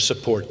hard to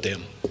support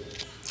them.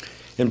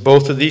 In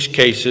both of these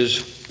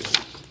cases,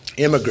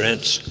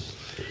 immigrants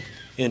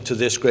into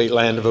this great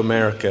land of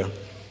America.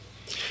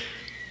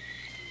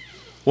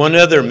 One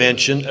other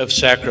mention of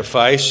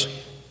sacrifice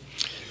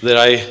that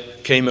I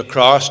came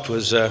across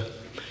was,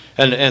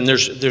 and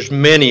there's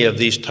many of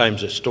these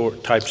types of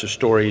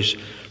stories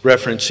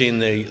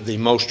referencing the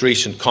most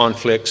recent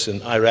conflicts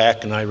in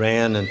Iraq and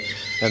Iran and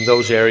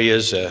those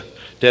areas,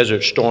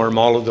 Desert Storm,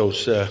 all of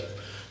those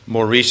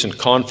more recent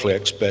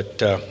conflicts. But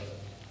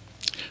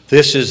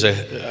this is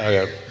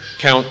a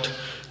account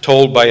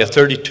told by a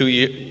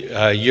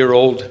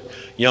 32-year-old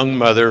young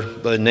mother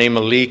by the name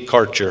of Lee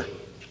Karcher.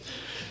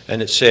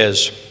 And it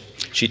says,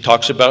 she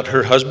talks about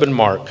her husband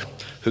Mark,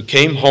 who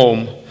came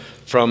home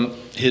from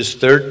his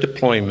 3rd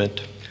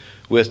deployment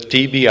with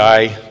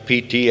TBI,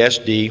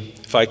 PTSD.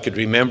 If I could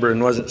remember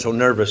and wasn't so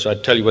nervous,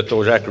 I'd tell you what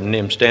those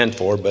acronyms stand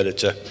for, but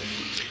it's a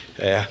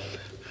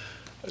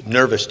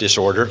nervous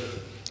disorder.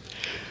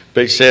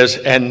 But it says,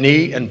 and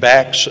knee and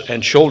back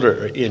and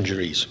shoulder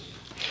injuries.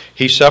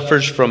 He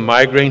suffers from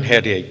migraine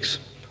headaches,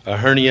 a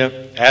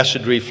hernia,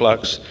 acid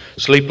reflux,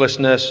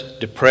 sleeplessness,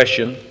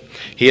 depression.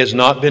 He has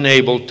not been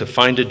able to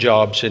find a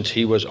job since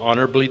he was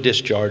honorably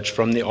discharged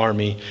from the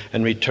Army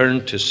and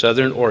returned to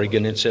Southern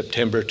Oregon in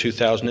September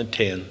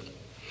 2010.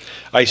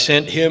 I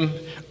sent him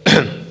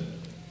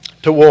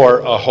to war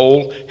a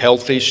whole,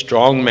 healthy,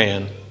 strong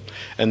man,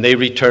 and they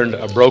returned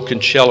a broken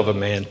shell of a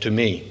man to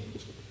me.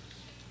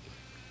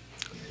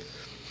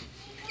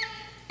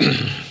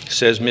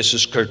 Says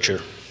Mrs.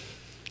 Kircher,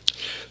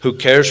 who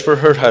cares for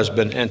her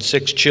husband and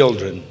 6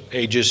 children,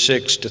 ages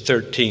 6 to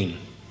 13.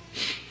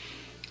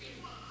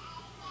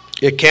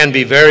 It can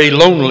be very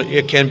lonely.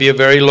 It can be a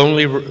very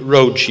lonely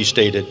road, she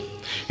stated.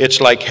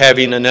 It's like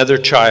having another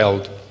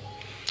child,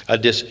 a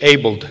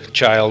disabled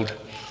child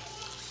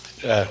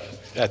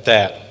at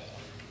that.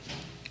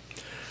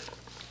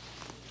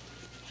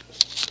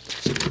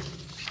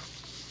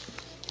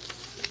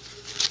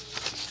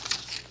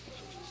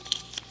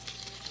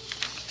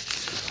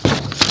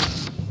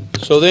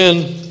 So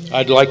then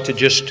I'd like to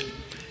just,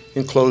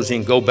 in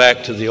closing, go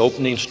back to the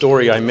opening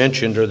story I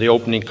mentioned, or the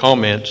opening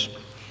comments,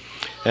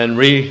 and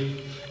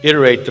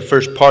reiterate the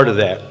first part of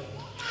that.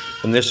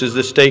 And this is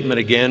the statement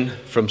again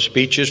from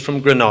Speeches from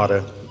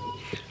Grenada.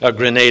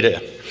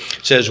 It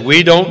says,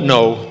 we don't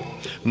know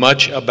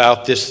much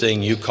about this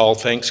thing you call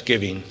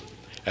Thanksgiving,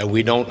 and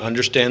we don't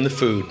understand the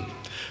food,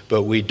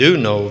 but we do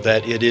know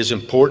that it is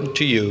important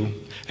to you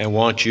and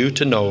want you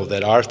to know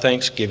that our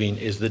Thanksgiving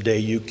is the day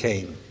you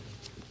came.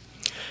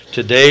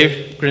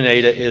 Today,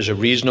 Grenada is a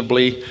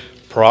reasonably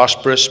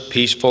prosperous,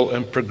 peaceful,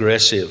 and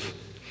progressive.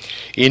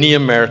 Any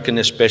American,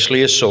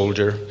 especially a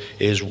soldier,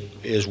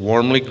 is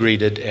warmly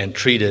greeted and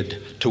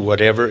treated to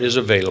whatever is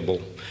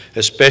available,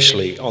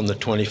 especially on the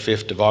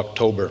 25th of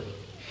October,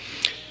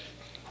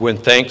 when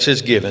thanks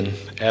is given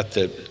at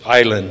the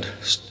island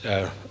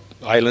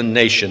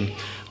nation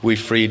we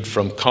freed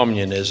from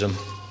communism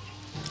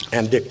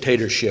and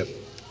dictatorship.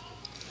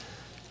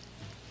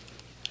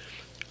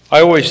 I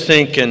always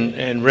think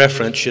in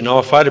reference,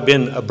 if I'd have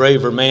been a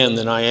braver man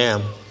than I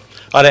am,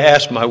 I'd have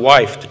asked my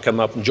wife to come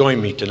up and join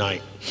me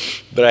tonight.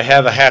 But I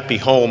have a happy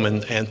home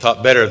and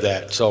thought better of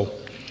that.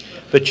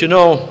 But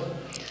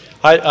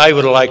I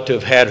would have liked to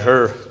have had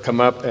her come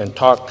up and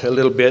talk a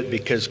little bit,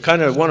 because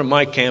kind of one of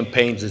my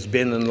campaigns has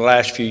been in the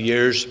last few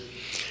years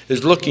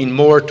is looking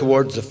more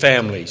towards the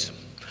families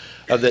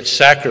that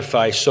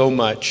sacrifice so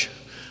much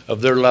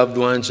of their loved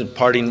ones and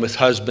parting with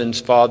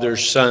husbands,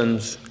 fathers,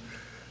 sons,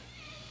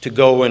 to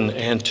go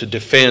and to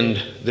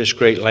defend this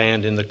great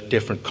land in the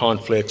different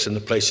conflicts and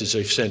the places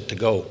they've sent to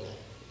go.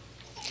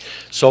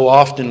 So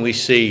often we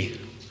see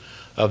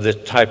of the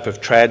type of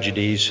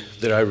tragedies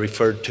that I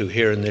referred to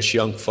here in this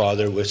young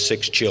father with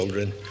 6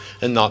 children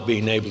and not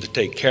being able to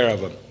take care of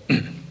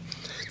them.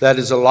 That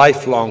is a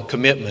lifelong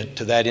commitment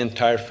to that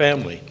entire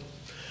family.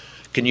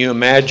 Can you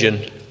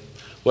imagine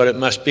what it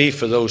must be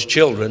for those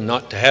children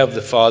not to have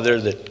the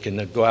father that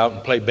can go out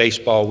and play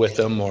baseball with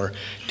them or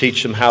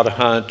teach them how to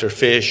hunt or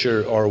fish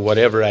or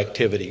whatever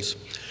activities?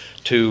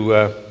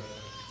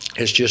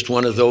 It's just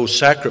one of those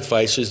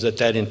sacrifices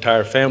that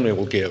entire family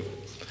will give.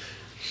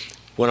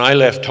 When I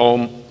left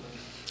home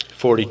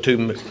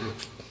it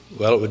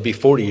would be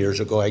 40 years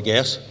ago, I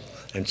guess,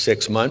 and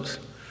 6 months,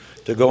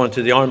 to go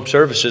into the armed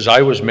services,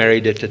 I was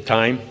married at the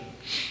time.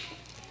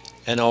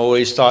 and I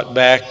always thought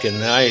back,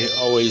 and I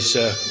always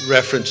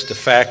referenced the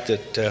fact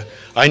that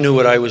I knew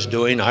what I was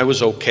doing. I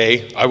was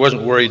okay. I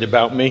wasn't worried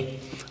about me.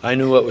 I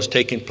knew what was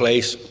taking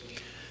place.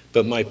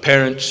 But my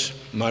parents,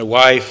 my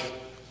wife,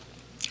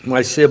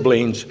 my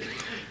siblings,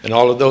 and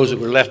all of those that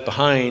were left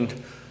behind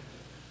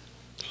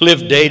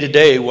lived day to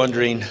day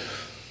wondering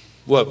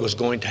what was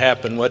going to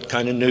happen, what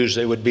kind of news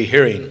they would be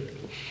hearing.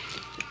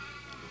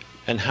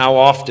 And how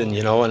often,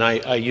 you know, and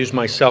I use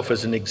myself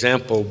as an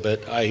example,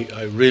 but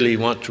I really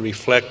want to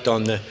reflect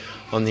on the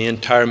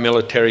entire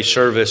military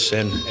service,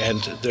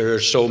 and there are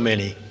so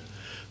many.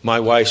 My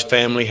wife's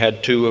family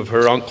had 2 of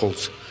her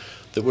uncles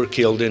that were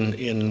killed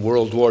in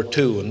World War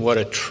II, and what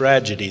a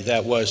tragedy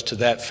that was to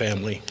that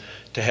family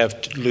to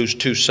have to lose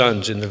 2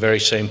 sons in the very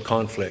same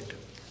conflict.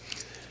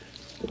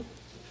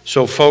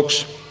 So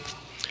folks,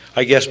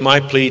 I guess my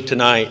plea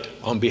tonight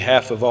on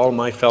behalf of all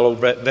my fellow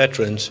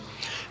veterans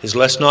is,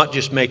 let's not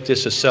just make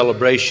this a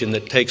celebration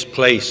that takes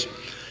place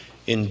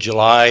in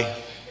July,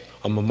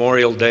 on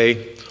Memorial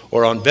Day,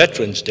 or on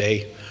Veterans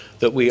Day,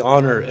 that we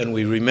honor and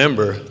we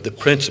remember the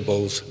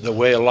principles, the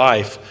way of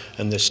life,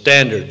 and the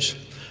standards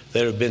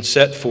that have been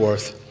set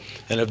forth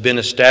and have been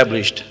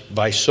established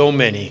by so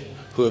many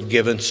who have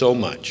given so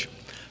much.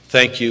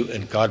 Thank you,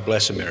 and God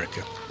bless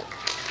America.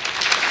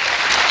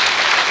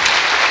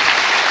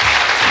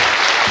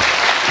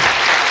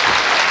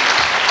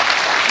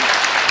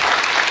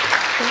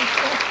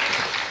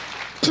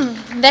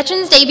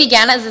 Veterans Day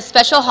began as a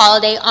special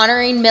holiday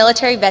honoring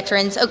military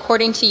veterans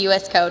according to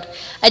U.S. Code,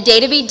 a day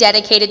to be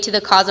dedicated to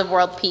the cause of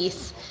world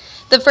peace.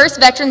 The first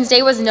Veterans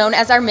Day was known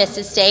as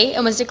Armistice Day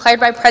and was declared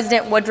by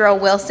President Woodrow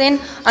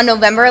Wilson on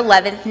November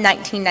 11,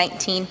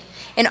 1919,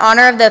 in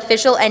honor of the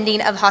official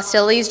ending of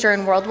hostilities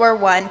during World War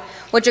I,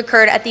 which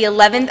occurred at the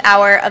 11th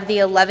hour of the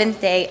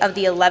 11th day of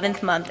the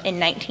 11th month in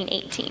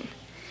 1918.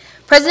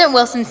 President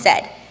Wilson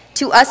said,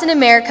 "To us in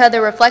America,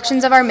 the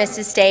reflections of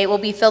Armistice Day will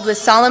be filled with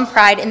solemn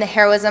pride in the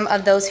heroism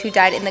of those who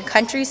died in the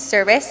country's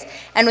service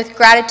and with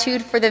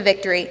gratitude for the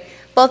victory,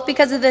 both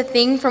because of the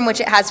thing from which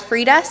it has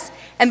freed us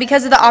and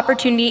because of the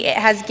opportunity it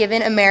has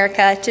given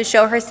America to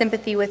show her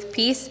sympathy with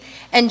peace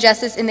and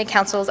justice in the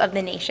councils of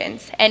the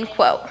nations." End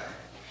quote.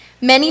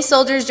 Many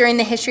soldiers during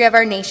the history of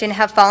our nation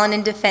have fallen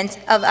in defense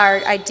of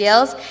our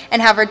ideals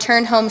and have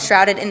returned home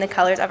shrouded in the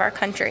colors of our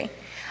country.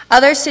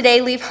 Others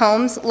today leave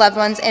homes, loved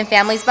ones, and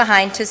families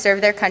behind to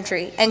serve their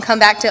country and come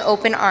back to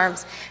open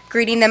arms,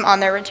 greeting them on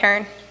their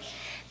return.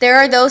 There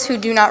are those who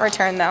do not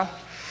return, though.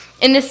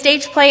 In the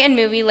stage play and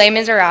movie Les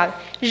Miserables,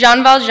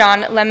 Jean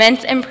Valjean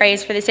laments and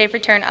prays for the safe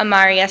return of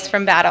Marius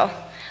from battle.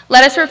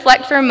 Let us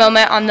reflect for a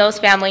moment on those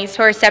families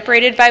who are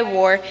separated by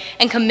war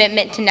and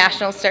commitment to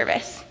national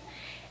service.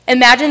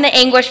 Imagine the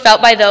anguish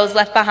felt by those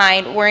left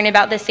behind, worrying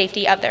about the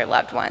safety of their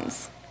loved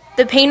ones.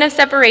 The pain of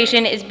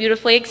separation is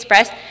beautifully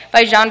expressed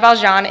by Jean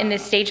Valjean in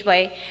this stage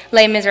play,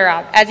 Les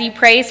Miserables, as he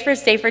prays for a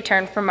safe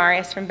return for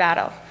Marius from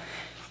battle.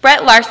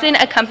 Brett Larson,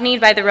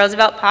 accompanied by the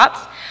Roosevelt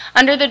Pops,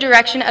 under the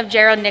direction of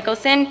Gerald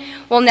Nicholson,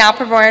 will now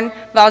perform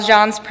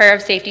Valjean's prayer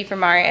of safety for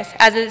Marius,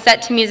 as it is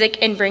set to music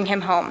and Bring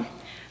Him Home.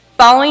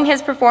 Following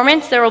his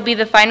performance, there will be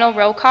the final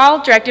roll call,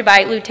 directed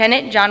by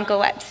Lieutenant John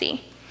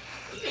Gillespie.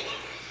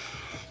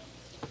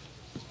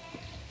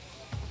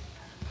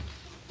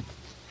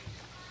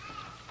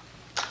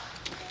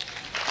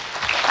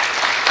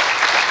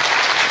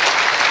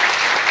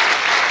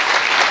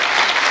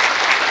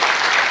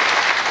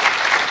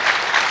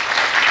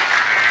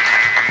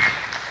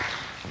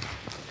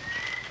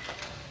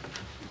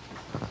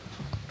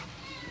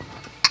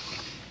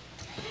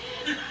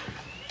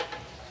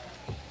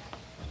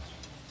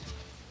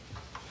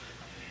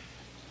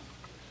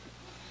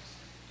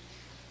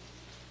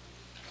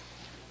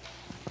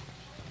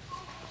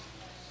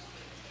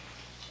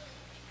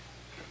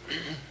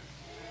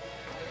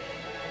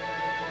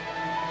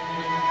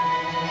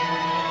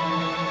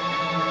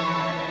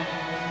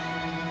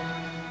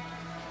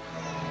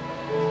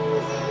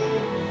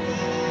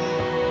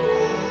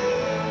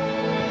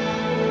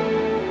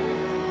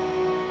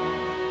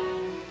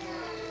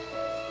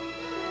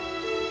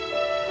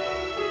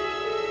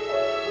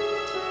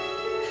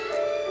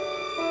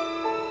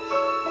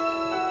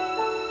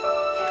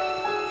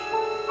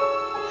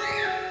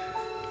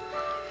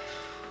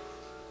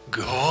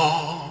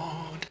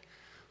 God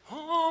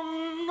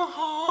on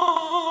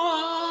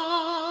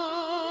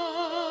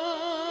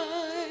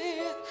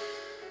high,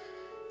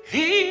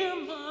 hear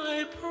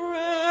my prayer.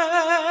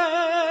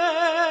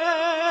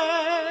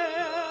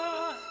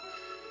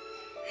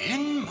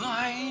 In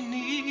my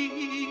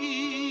need,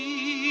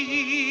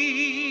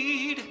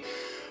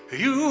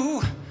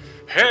 you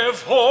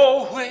have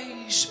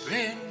always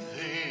been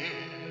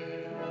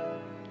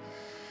there.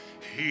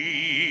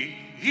 He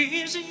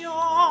is young,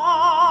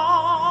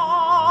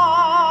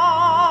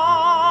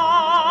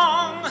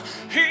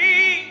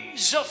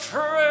 he's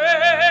afraid.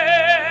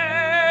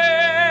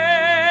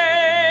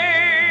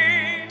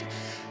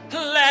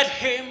 Let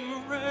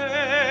him rest,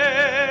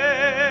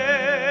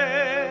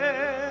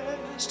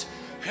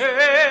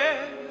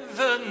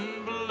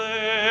 heaven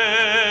blessed.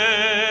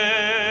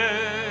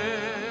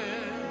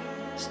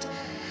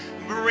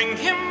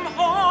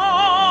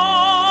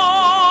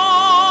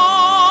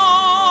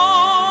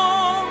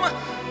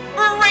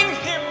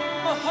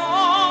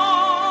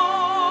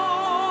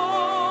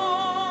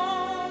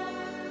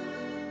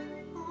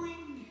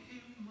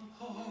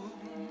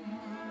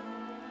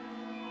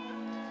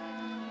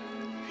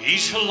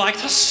 like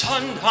the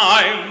sun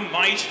I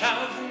might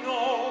have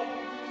known.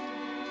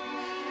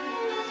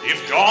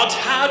 If God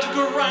had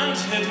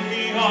granted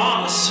me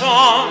a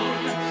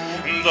son,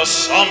 the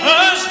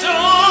summers die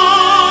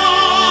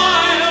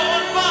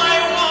one by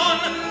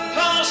one,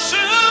 how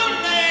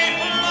soon they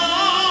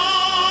fly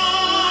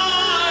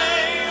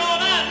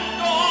on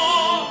and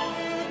on,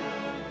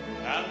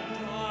 and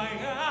I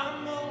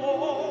am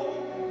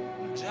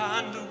old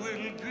and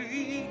will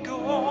be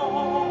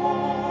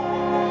gone.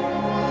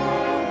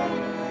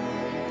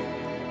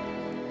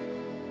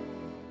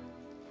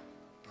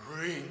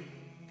 Bring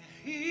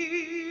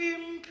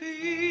him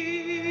peace,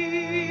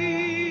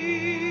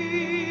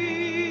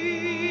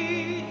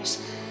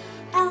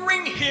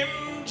 bring him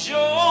joy.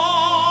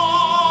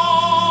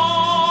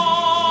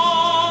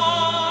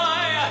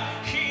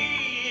 He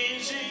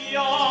is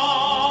young,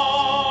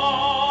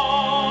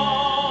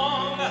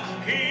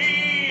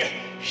 he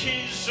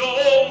is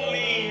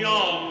only a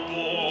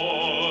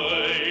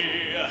boy.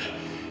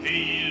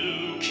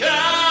 You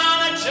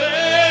can take,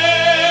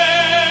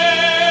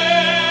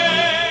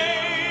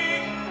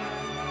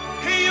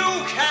 you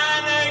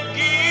can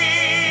give,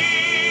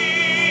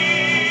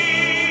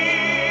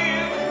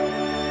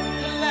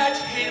 let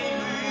him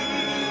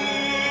be,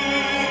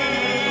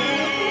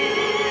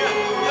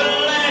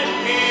 let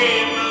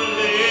him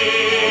live.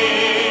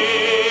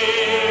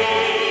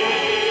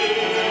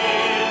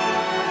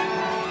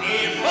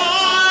 If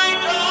I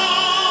die,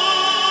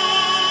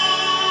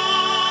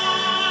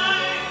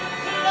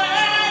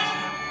 let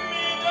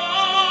me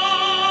die.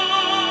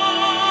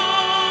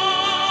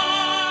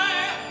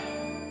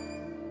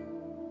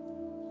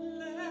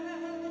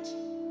 Let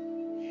him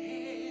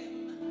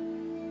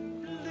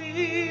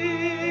live.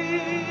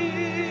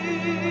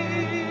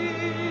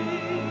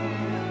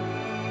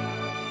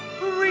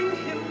 Bring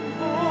him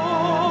home.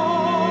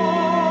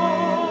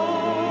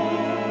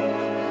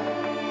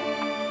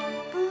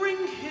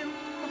 Bring him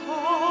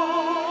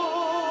home.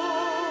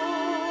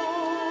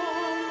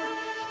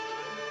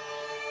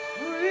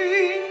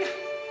 Bring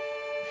him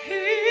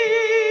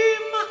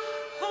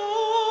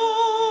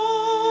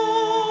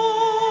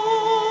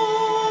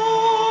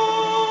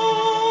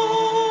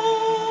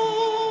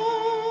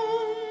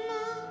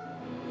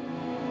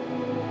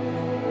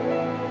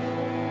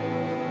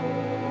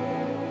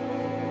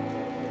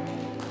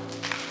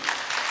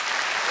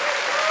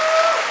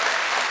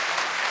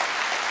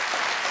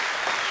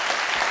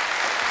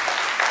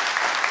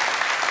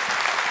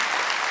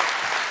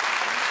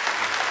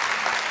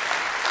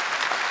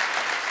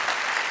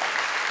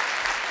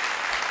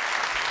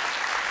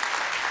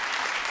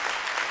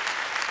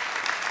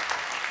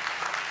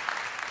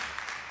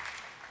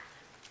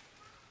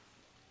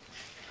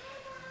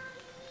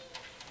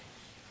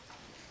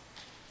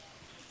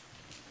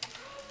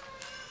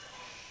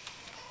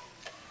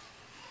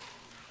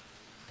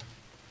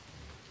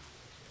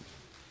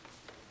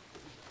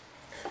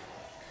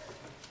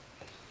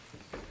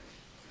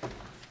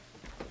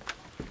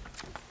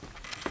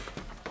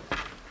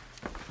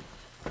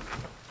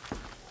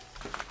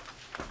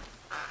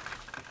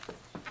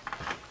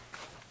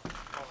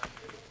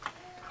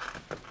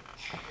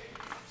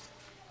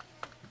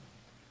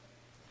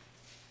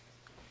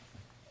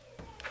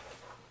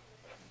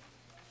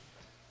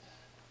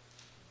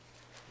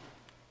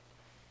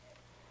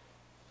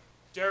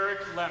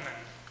Derek Lemon.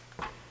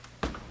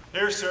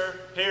 Here, sir.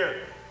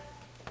 Here.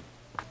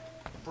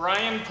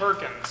 Brian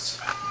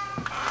Perkins.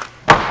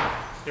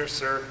 Here,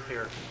 sir.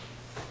 Here.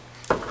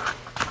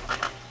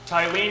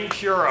 Tylene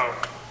Puro.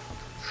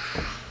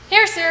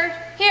 Here, sir.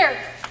 Here.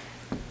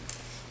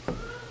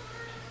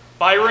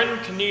 Byron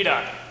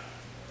Kaneda.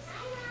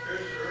 Here,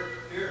 sir.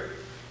 Here.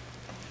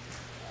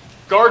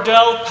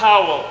 Gardell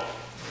Powell.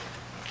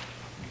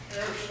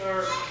 Here,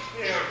 sir.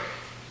 Here.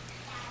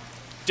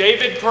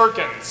 David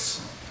Perkins.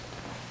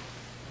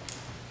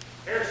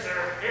 Here,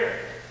 sir. Here.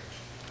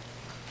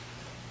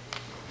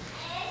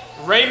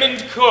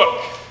 Raymond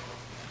Cook.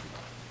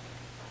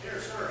 Here,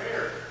 sir.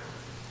 Here.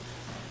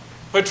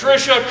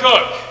 Patricia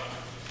Cook.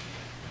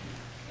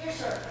 Here,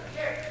 sir.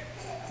 Here.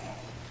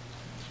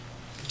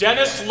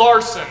 Dennis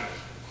Larson.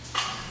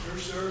 Here,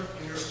 sir.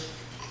 Here.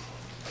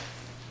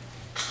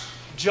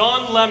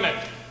 John Lemon.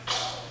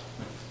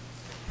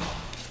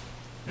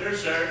 Here,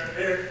 sir.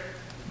 Here.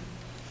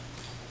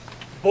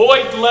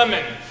 Boyd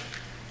Lemon.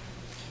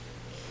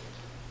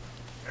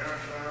 Here,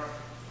 sir.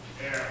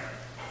 Here.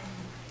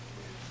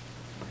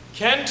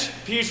 Kent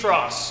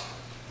Petros.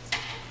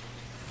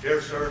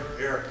 Here, sir.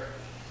 Here.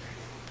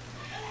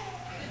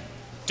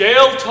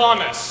 Dale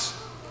Thomas.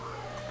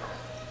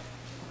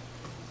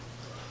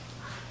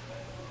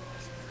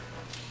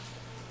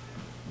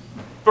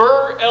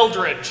 Burr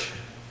Eldridge.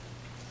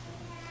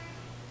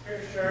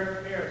 Here,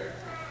 sir. Here.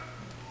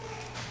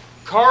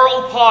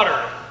 Carl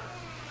Potter.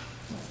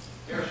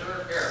 Here,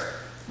 sir. Here.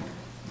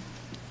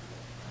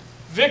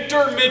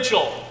 Victor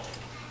Mitchell.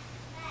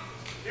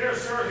 Here,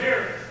 sir.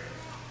 Here.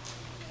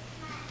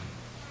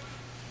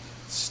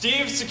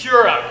 Steve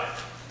Secura.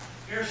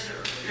 Here,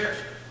 sir. Here.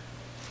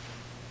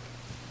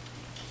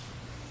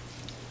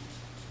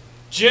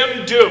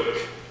 Jim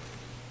Duke.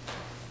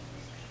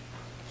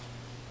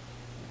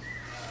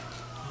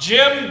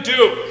 Jim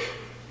Duke.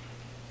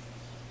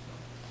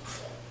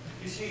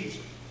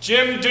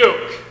 Jim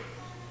Duke.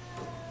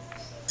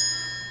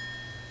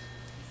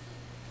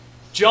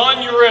 John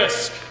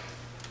Urisk.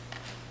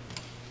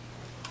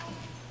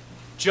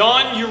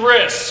 John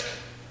Urisk.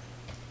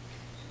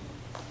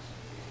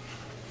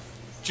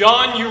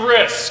 John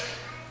Urisk.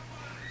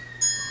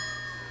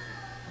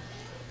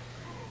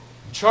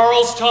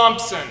 Charles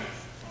Thompson.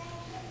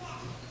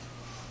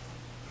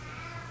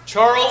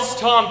 Charles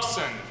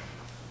Thompson.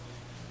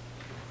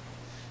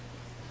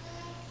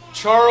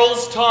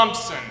 Charles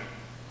Thompson.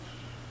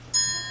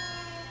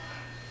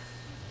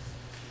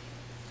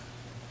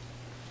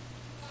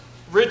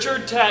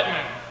 Richard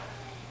Tatman.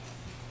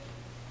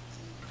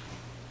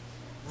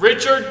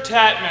 Richard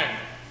Tatman.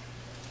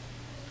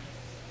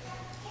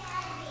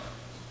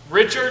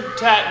 Richard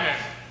Tatman.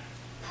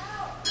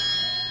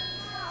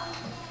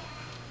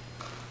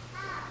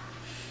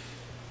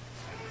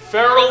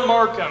 Farrell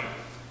Markham.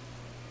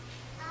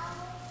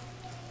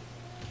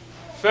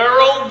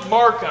 Farrell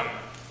Markham.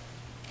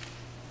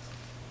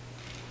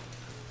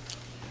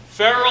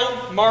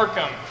 Farrell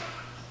Markham.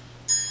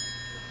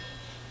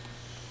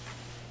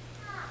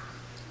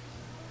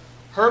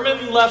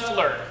 Herman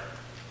Leffler.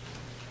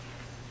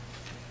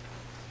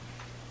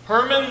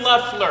 Herman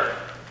Leffler.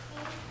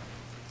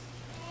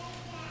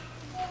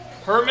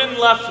 Herman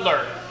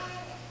Leffler.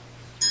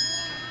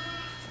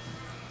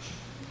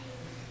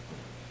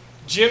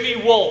 Jimmy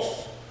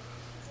Wolfe.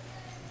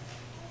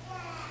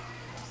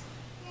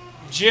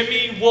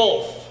 Jimmy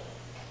Wolfe.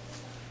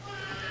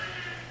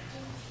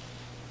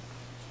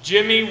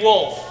 Jimmy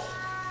Wolfe.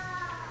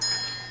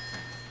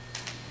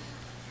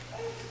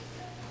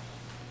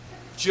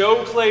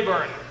 Joe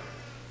Claiborne.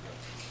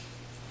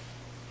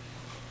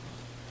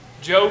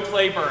 Joe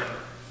Claiborne.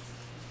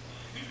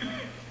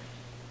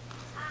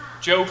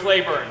 Joe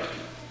Claiborne.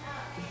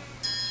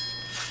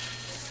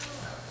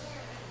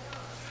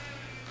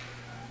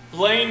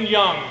 Blaine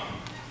Young.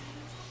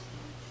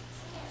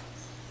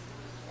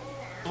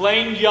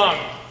 Blaine Young.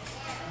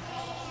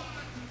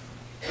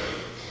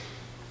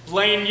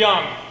 Blaine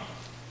Young.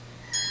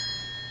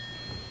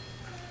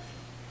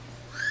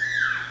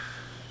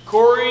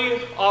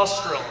 Corey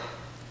Ostrel.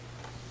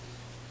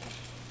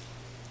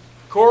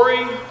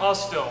 Corey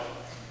Ostel.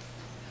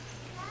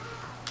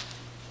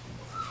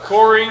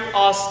 Corey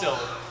Ostel.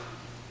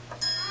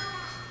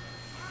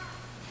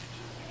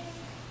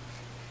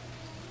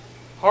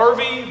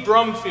 Harvey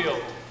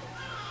Brumfield.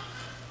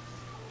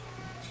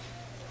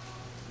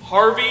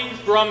 Harvey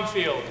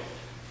Brumfield.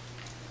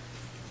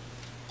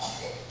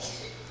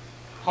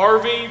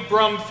 Harvey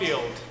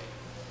Brumfield.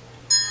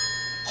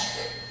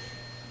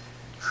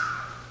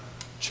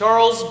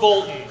 Charles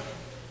Bolton.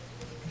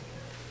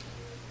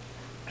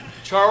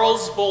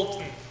 Charles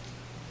Bolton.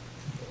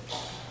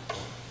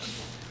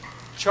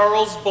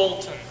 Charles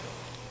Bolton.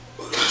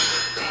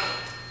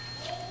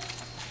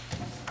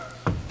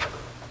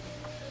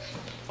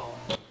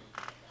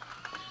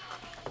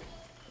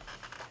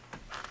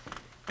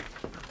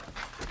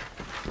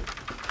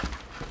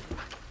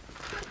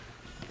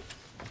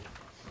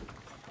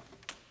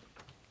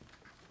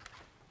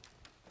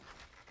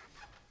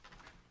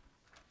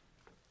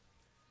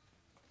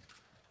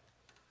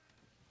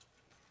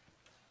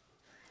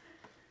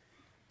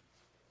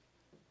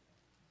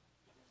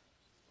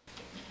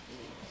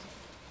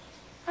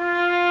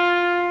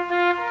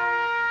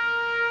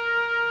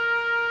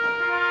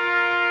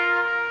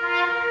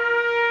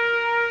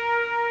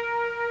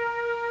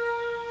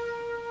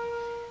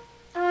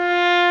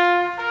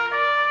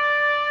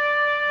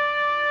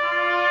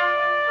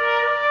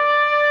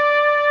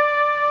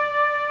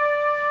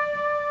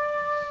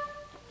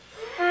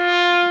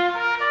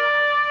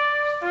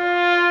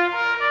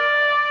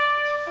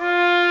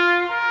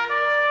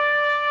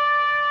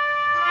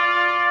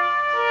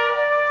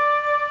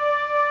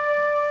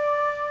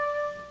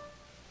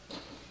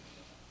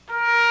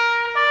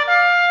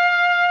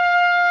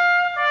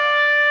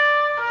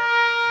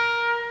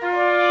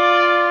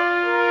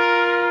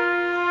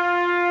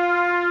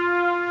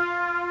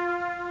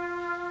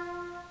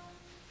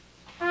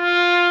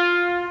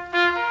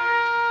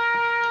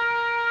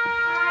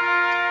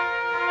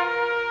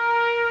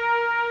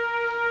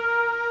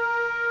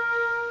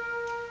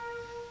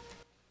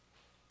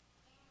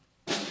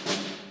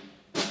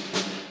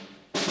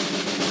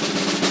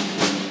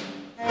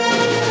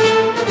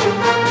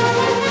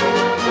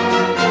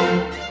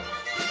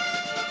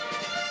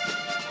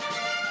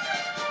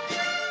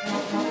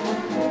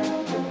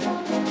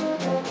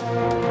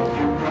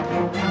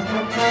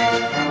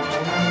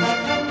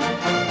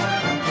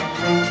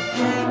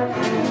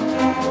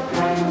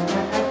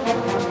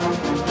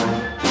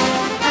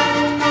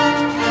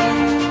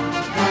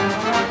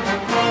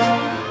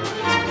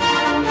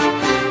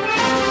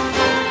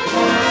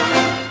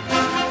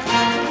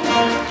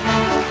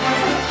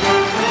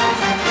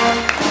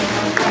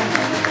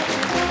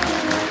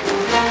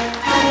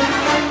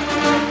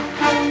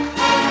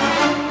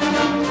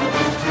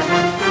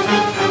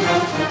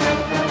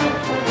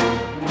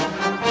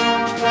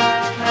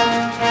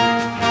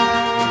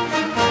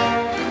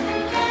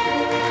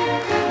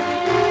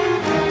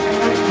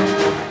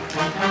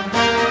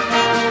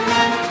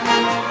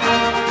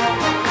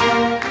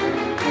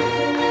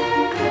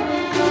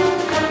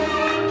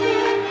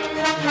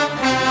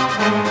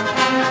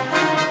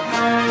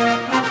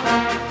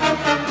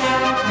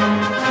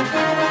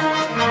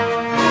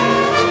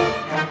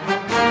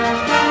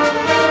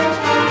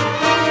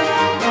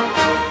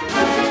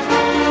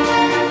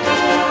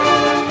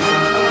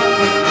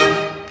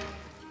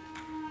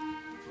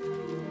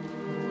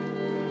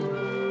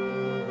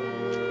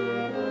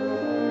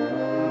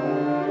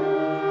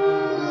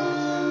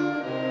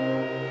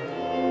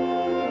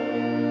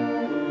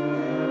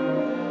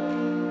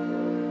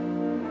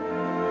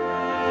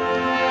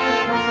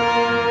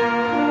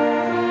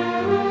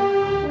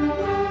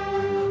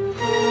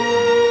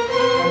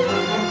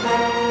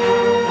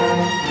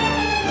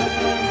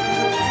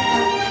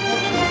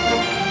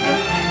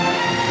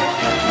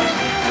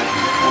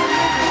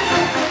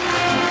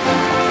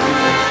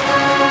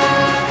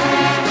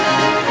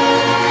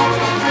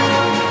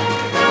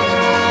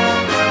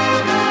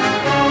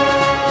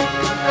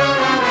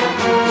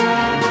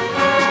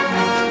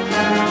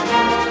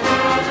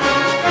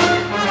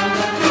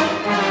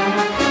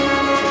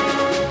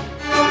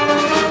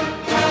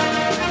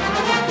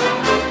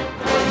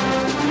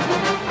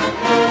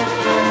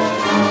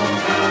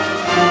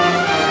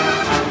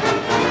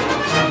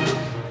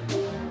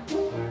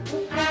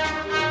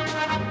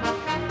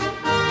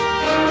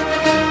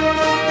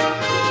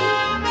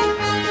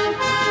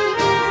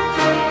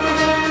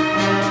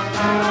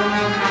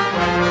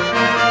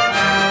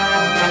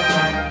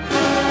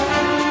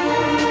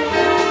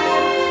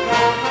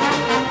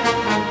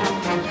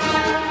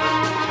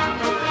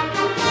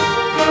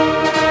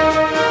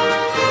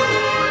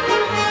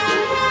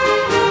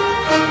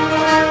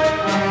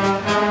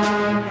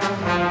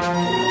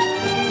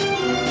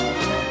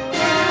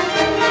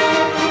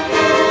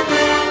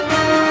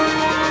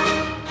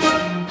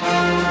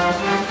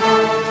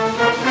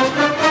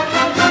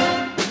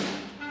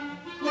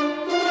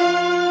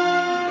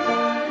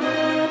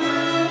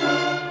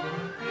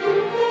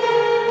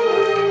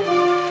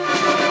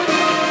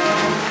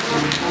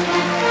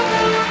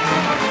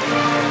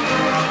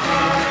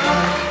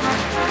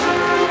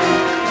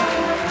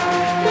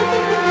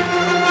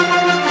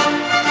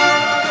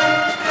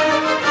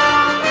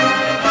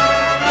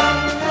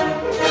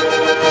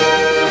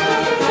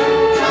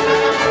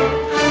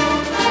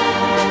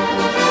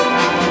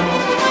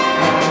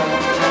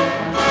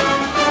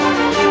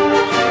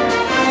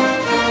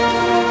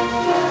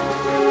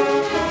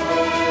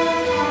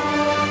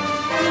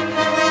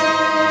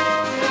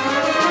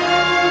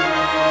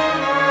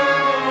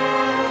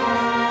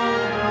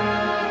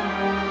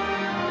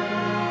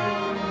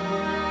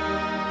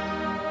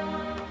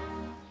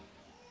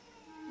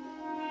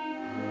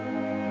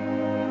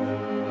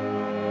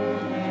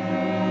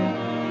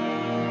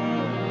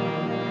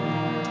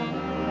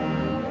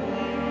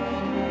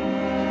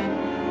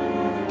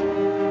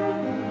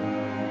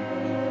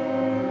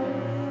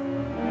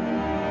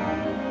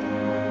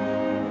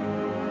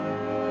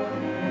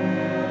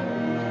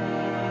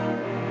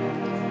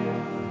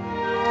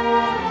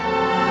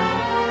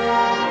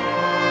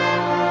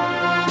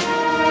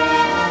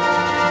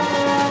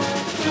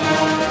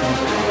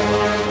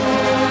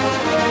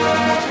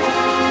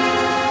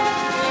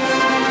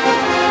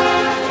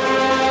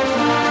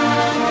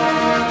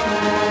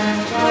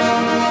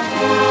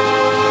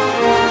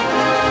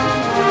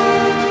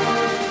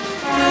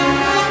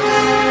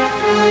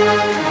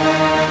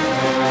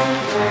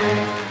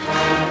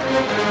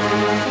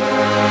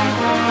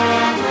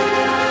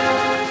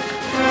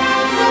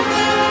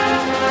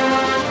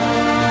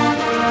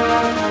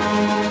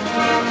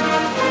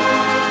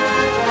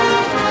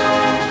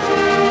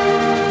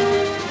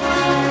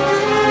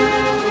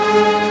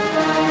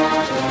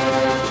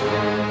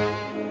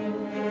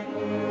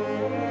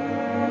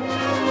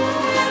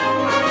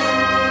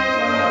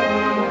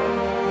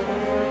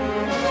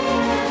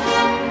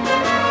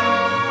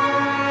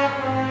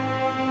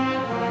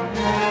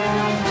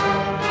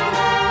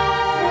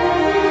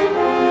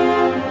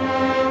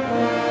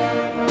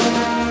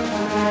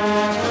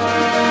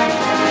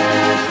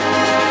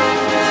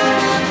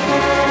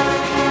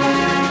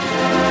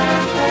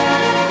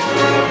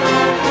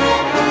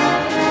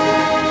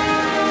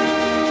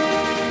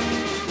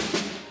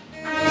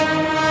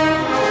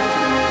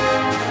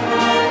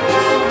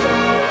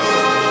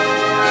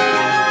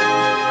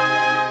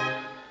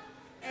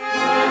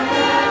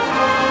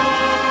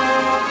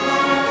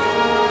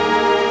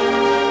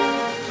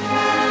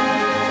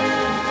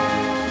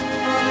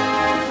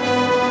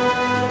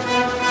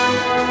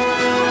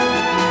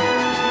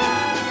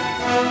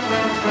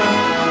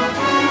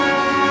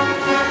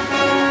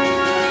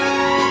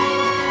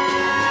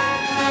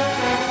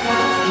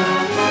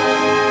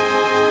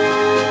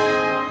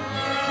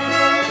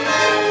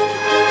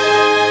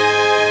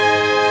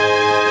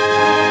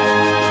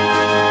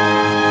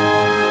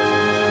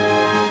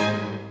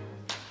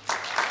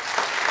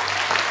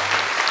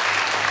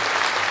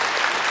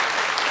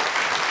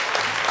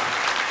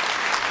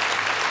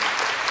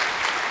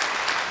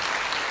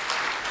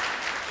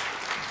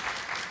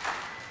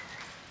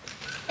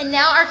 And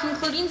now our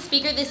concluding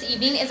speaker this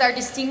evening is our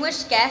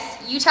distinguished guest,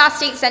 Utah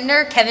State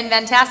Senator Kevin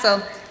Van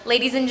Tassel.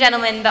 Ladies and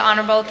gentlemen, the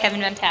Honorable Kevin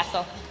Van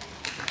Tassel.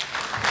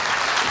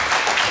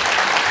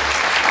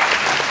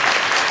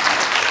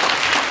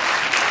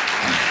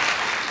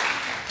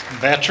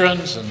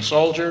 Veterans and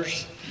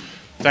soldiers,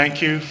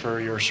 thank you for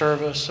your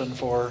service and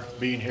for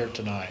being here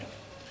tonight.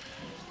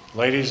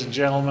 Ladies and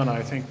gentlemen,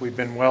 I think we've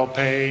been well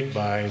paid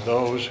by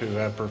those who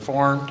have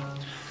performed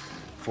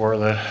for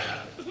the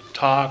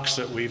talks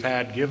that we've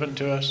had given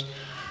to us.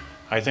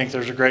 I think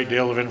there's a great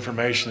deal of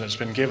information that's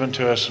been given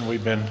to us, and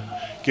we've been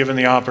given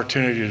the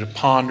opportunity to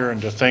ponder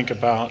and to think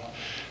about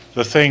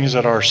the things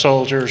that our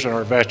soldiers and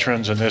our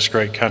veterans in this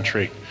great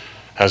country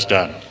has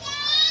done.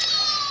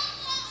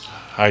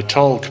 I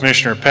told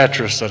Commissioner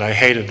Petrus that I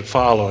hated to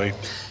follow him,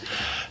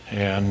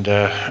 and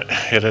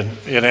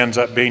it ends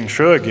up being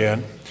true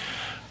again.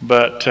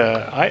 But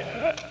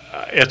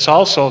it's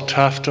also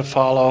tough to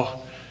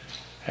follow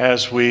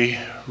as we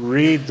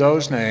read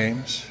those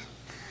names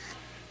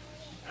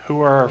who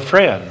are our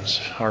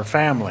friends, our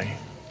family,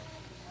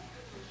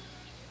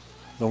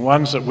 the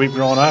ones that we've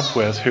grown up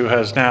with who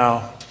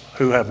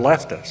have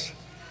left us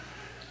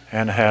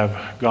and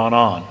have gone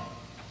on.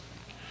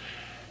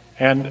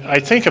 And I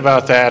think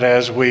about that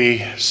as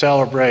we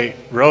celebrate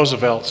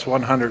Roosevelt's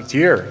 100th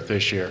year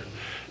this year,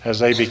 as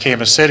they became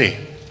a city.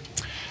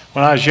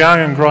 When I was young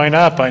and growing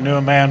up, I knew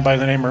a man by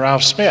the name of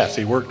Ralph Smith.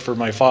 He worked for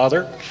my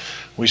father.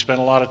 We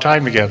spent a lot of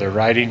time together,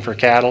 riding for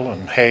cattle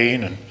and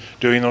haying and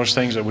doing those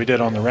things that we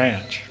did on the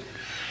ranch.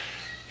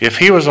 If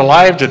he was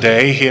alive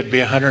today, he'd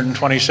be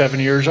 127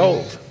 years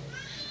old.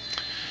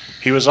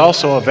 He was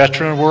also a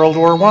veteran of World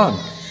War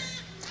I.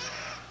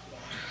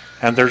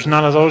 And there's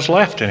none of those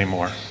left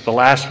anymore. The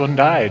last one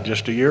died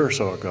just a year or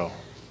so ago.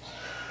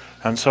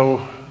 And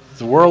so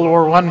the World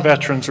War I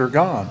veterans are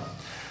gone.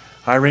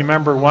 I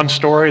remember one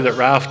story that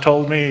Ralph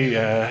told me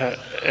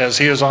as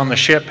he was on the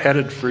ship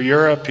headed for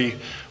Europe. He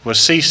was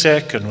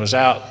seasick and was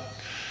out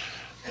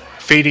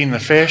feeding the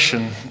fish,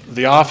 and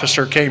the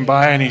officer came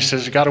by and he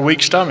says, "You got a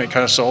weak stomach,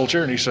 huh,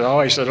 soldier?" And he said, "Oh,"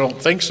 he said, "I don't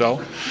think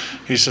so."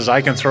 He says,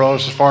 "I can throw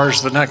as far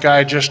as the next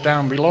guy just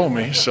down below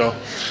me." So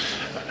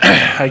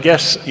I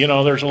guess, you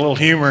know, there's a little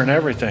humor in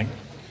everything.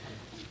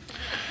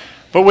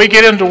 But we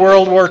get into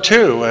World War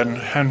II,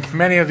 and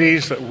many of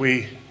these that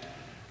we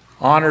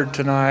honored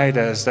tonight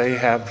as they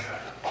have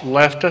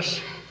left us,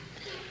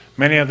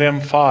 many of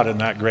them fought in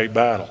that great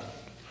battle,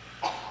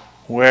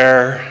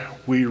 where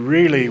we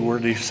really were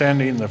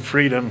defending the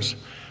freedoms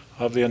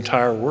of the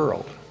entire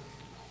world.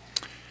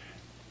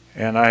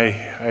 And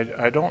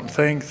I don't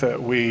think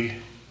that we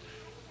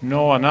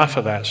know enough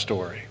of that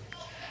story,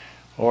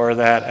 or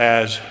that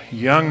as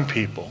young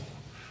people,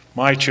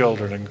 my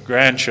children and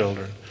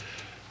grandchildren,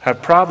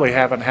 probably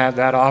haven't had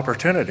that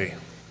opportunity.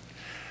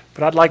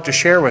 But I'd like to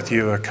share with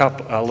you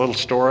a little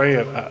story,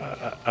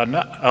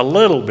 a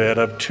little bit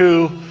of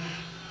two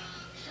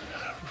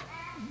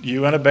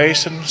Uinta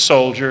Basin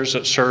soldiers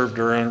that served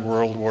during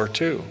World War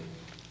II.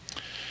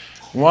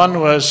 One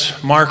was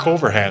Mark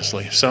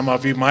Overhasley. Some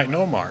of you might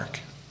know Mark.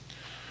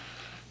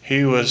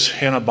 He was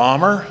in a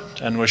bomber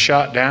and was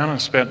shot down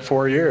and spent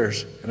 4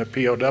 years in a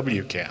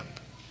POW camp.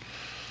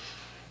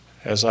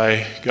 As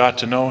I got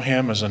to know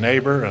him as a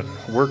neighbor and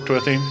worked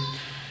with him,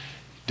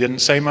 didn't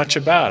say much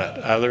about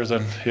it other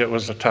than it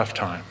was a tough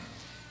time.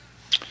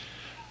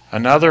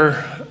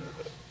 Another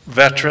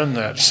veteran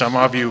that some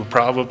of you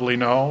probably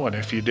know, and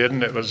if you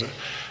didn't,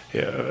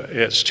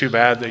 it's too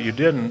bad that you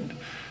didn't, and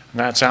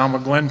that's Alma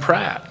Glenn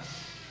Pratt.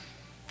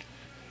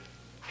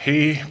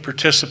 He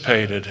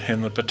participated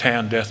in the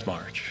Bataan Death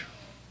March,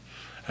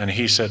 and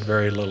he said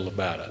very little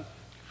about it.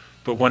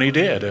 But when he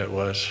did, that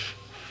was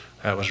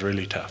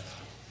really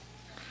tough.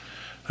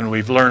 And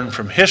we've learned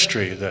from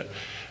history that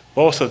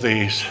both of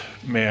these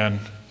men,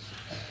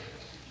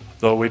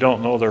 though we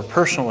don't know their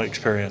personal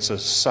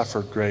experiences,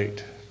 suffered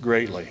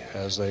greatly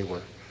as they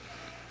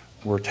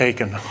were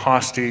taken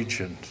hostage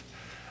and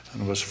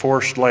was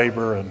forced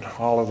labor and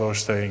all of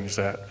those things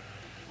that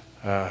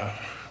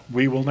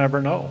we will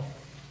never know.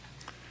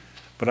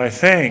 But I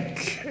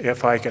think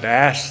if I could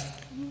ask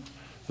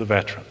the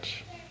veterans,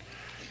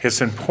 it's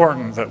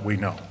important that we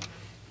know.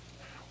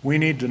 We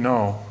need to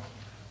know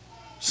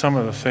some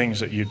of the things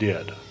that you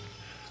did.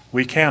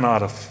 We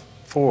cannot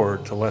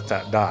afford to let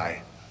that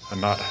die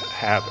and not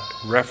have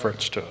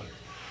reference to it.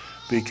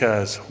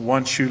 Because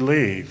once you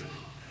leave,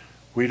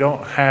 we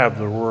don't have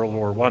the World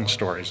War I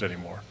stories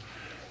anymore.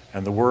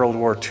 And the World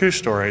War II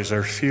stories,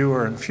 there's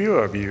fewer and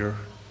fewer of you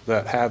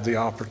that have the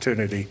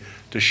opportunity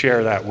to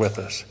share that with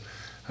us.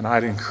 And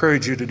I'd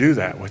encourage you to do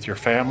that with your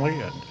family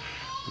and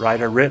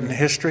write a written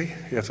history.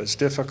 If it's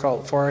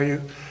difficult for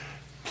you,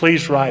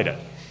 please write it.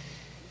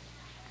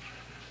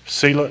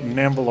 Seal it in an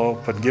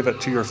envelope and give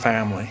it to your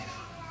family.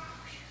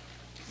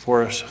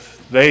 For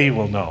they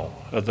will know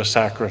of the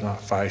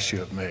sacrifice you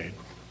have made.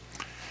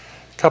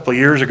 A couple of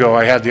years ago,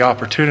 I had the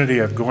opportunity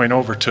of going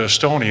over to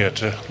Estonia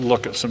to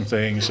look at some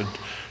things and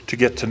to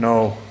get to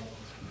know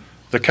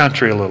the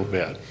country a little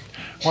bit.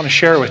 I want to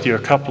share with you a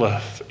couple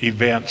of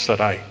events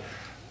that I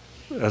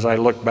as I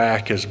look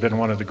back, has been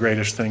one of the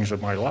greatest things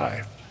of my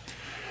life.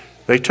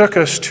 They took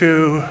us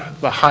to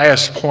the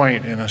highest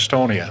point in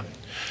Estonia,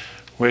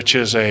 which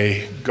is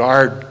a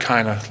guard,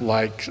 kind of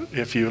like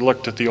if you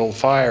looked at the old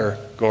fire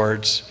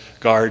guards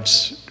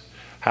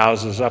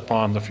houses up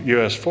on the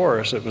U.S.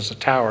 forest. It was a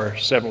tower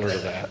similar to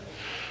that.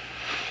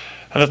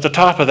 And at the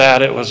top of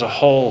that, it was a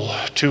whole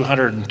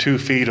 202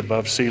 feet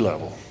above sea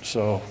level.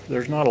 So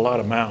there's not a lot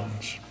of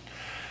mountains.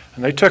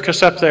 And they took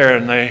us up there,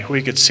 and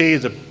we could see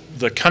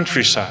the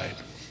countryside.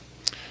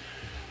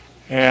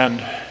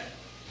 And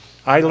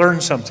I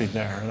learned something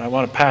there, and I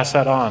want to pass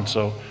that on.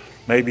 So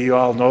maybe you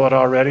all know it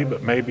already,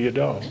 but maybe you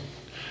don't.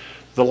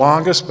 The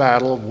longest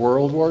battle of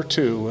World War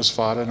II was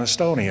fought in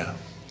Estonia.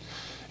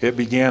 It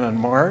began in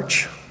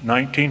March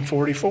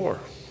 1944.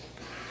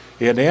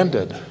 It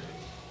ended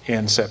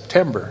in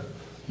September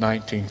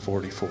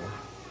 1944.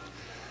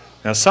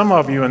 Now, some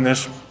of you in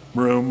this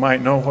room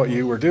might know what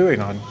you were doing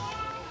on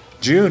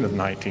June of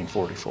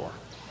 1944.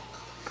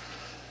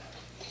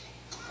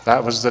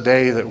 That was the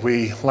day that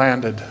we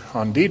landed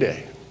on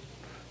D-Day,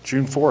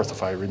 June 4th,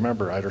 if I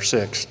remember right, or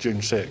 6th, June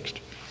 6th.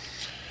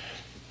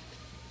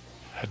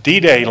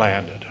 D-Day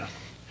landed.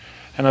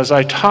 And as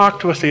I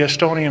talked with the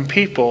Estonian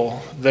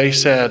people, they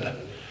said,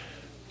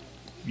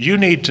 you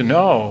need to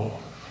know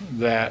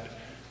that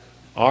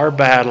our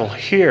battle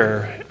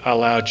here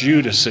allowed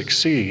you to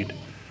succeed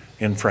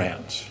in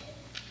France.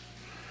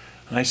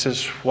 And I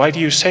says, why do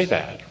you say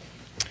that?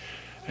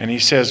 And he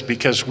says,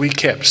 because we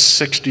kept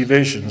 6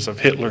 divisions of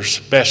Hitler's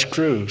best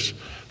crews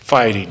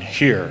fighting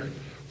here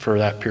for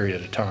that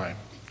period of time.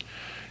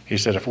 He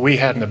said, if we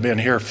hadn't have been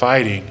here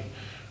fighting,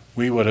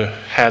 we would have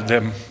had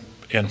them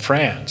in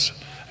France,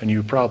 and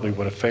you probably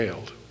would have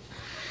failed.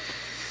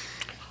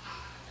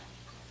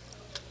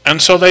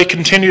 And so they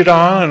continued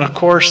on, and of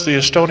course the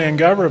Estonian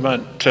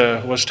government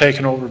was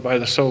taken over by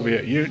the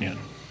Soviet Union.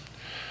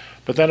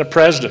 But then a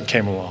president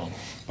came along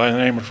by the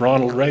name of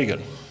Ronald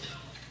Reagan.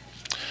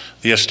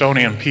 The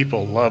Estonian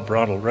people loved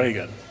Ronald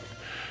Reagan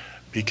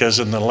because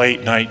in the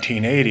late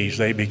 1980s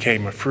they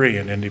became a free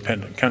and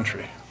independent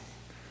country.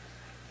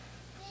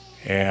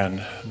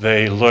 And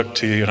they looked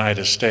to the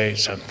United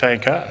States and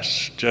thank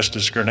us, just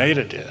as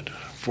Grenada did,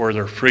 for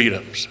their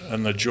freedoms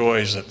and the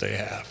joys that they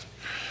have.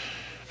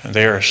 And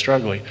they are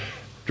struggling.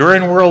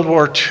 During World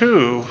War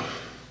II,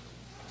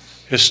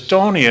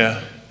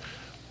 Estonia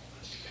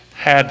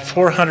had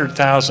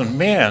 400,000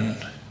 men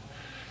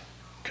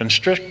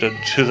conscripted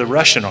to the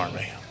Russian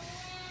army.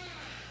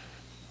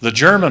 The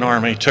German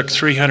army took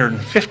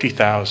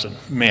 350,000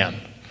 men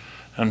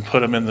and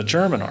put them in the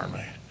German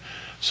army.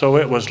 So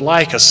it was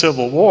like a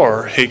civil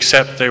war,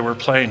 except they were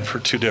playing for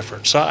 2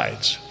 different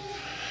sides.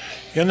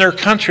 In their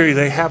country,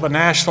 they have a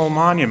national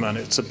monument.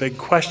 It's a big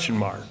question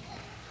mark,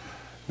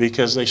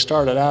 because they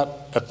started out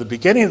at the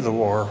beginning of the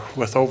war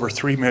with over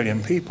 3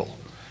 million people.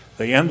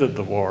 They ended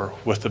the war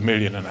with 1.5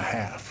 million.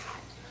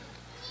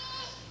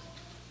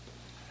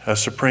 A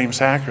supreme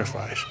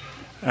sacrifice.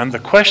 And the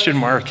question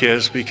mark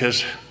is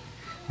because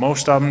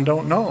most of them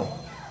don't know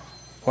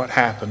what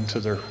happened to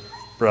their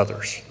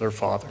brothers, their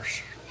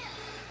fathers.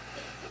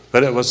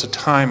 But it was a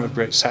time of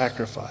great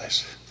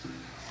sacrifice.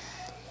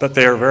 But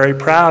they are very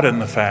proud in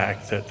the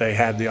fact that they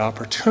had the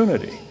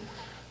opportunity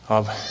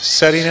of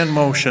setting in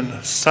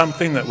motion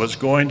something that was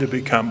going to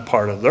become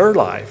part of their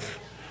life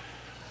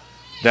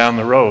down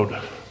the road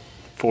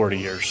 40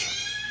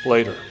 years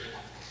later.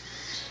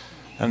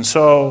 And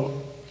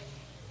so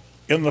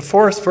in the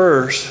 4th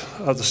verse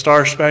of the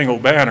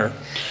Star-Spangled Banner,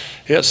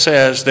 it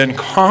says, then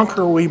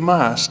conquer we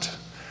must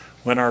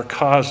when our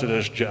cause it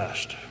is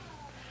just.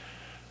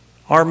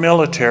 Our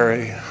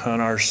military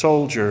and our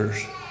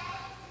soldiers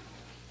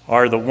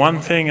are the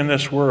one thing in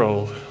this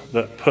world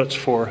that puts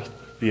forth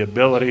the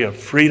ability of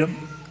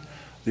freedom,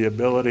 the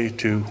ability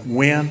to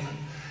win,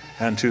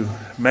 and to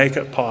make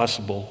it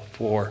possible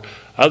for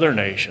other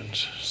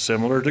nations,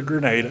 similar to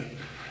Grenada,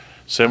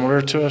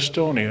 similar to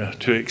Estonia,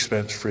 to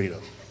experience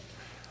freedom.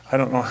 I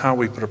don't know how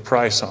we put a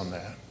price on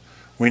that.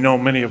 We know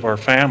many of our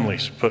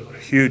families put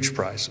huge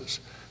prices.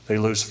 They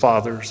lose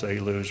fathers, they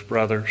lose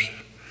brothers,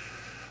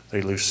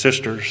 they lose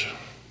sisters,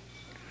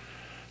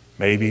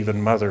 maybe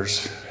even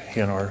mothers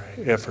in our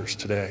efforts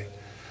today.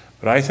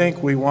 But I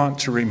think we want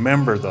to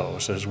remember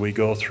those as we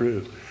go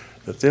through,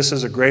 that this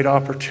is a great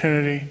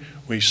opportunity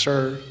we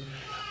serve.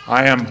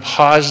 I am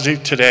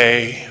positive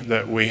today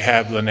that we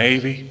have the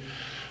Navy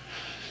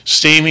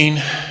steaming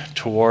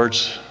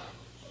towards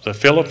the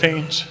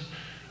Philippines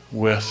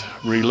with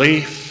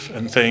relief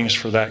and things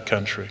for that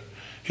country.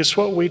 It's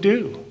what we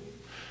do.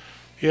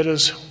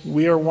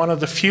 We are one of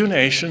the few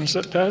nations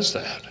that does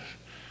that.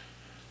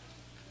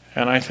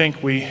 And I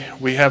think we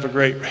have a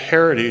great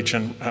heritage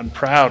and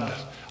proud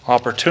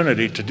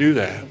opportunity to do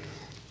that.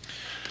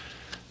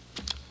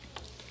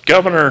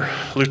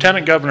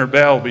 Lieutenant Governor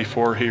Bell,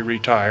 before he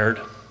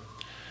retired,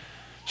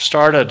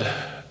 started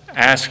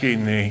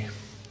asking and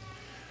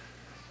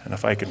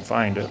if I can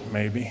find it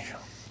maybe,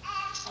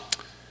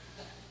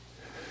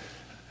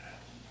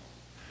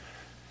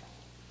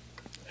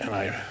 and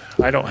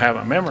I don't have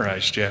it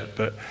memorized yet,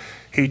 but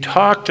he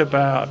talked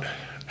about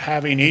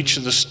having each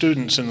of the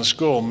students in the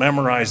school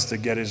memorize the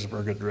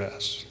Gettysburg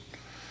Address.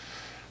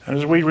 And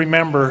as we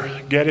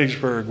remember,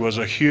 Gettysburg was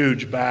a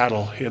huge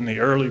battle in the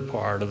early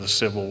part of the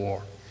Civil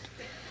War.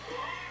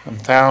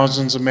 And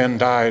thousands of men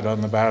died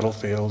on the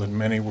battlefield and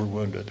many were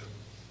wounded.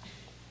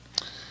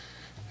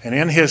 And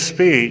in his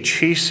speech,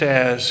 he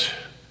says,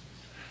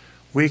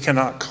 we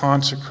cannot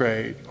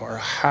consecrate or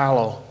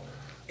hallow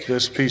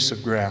this piece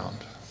of ground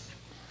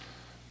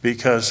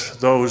because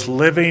those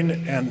living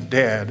and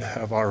dead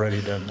have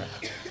already done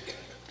that.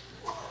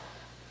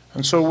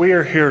 And so we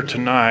are here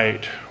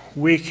tonight.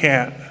 We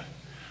can't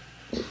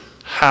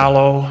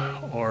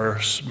hallow or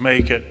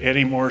make it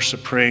any more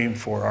supreme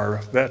for our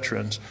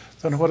veterans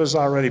than what has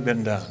already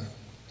been done.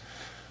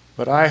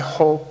 But I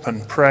hope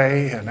and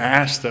pray and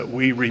ask that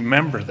we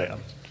remember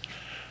them,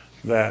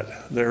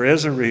 that there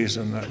is a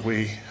reason that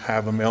we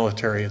have a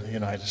military in the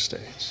United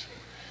States.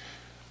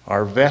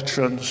 Our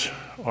veterans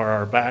are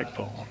our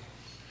backbone.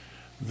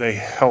 They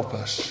help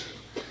us,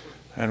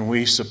 and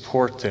we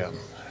support them,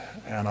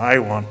 and I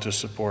want to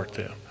support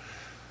them.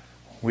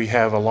 We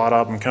have a lot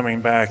of them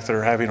coming back that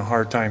are having a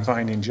hard time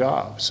finding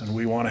jobs, and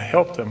we want to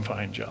help them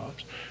find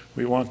jobs.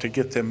 We want to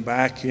get them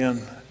back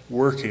in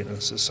working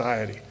in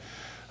society.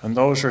 And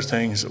those are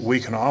things that we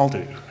can all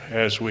do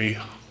as we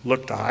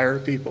look to hire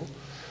people,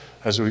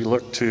 as we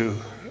look to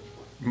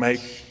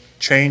make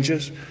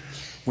changes.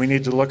 We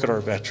need to look at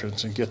our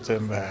veterans and get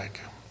them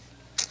back.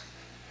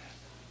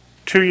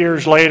 2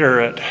 years later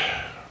at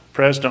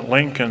President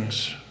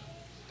Lincoln's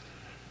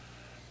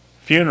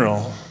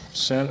funeral,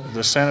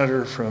 the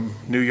senator from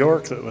New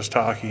York that was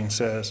talking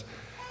says,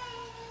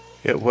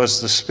 it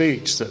was the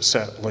speech that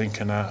set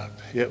Lincoln up.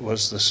 It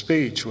was the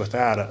speech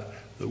without it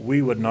that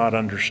we would not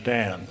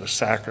understand the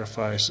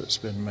sacrifice that's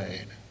been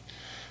made.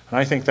 And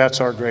I think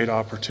that's our great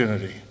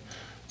opportunity,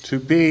 to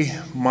be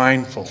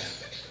mindful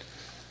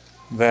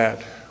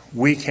that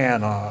we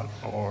cannot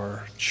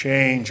or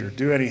change or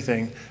do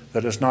anything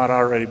that has not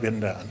already been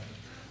done,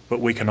 but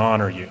we can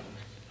honor you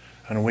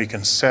and we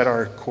can set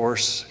our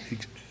course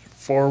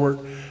forward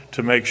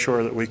to make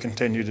sure that we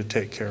continue to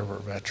take care of our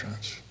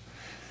veterans.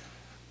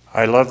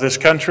 I love this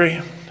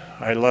country.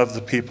 I love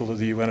the people of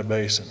the Uinta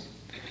Basin.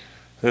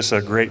 This is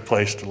a great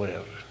place to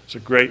live. It's a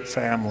great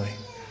family.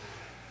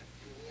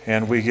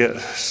 And we get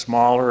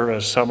smaller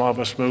as some of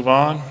us move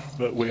on,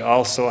 but we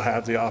also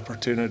have the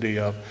opportunity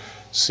of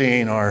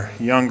seeing our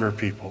younger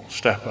people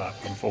step up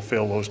and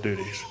fulfill those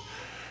duties.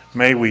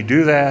 May we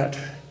do that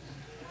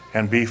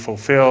and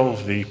fulfill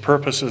the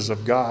purposes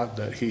of God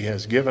that He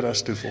has given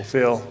us to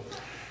fulfill.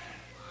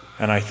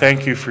 And I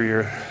thank you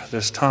for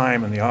this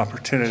time and the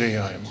opportunity.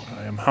 I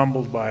am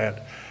humbled by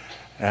it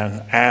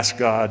and ask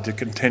God to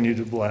continue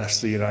to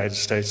bless the United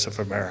States of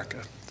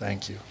America.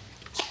 Thank you.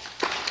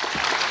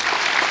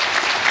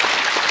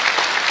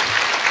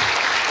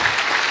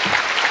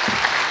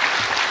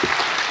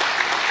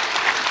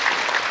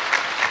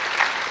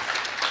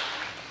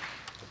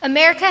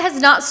 America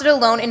has not stood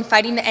alone in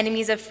fighting the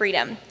enemies of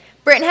freedom.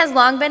 Britain has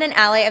long been an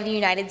ally of the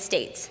United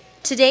States.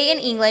 Today in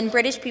England,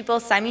 British people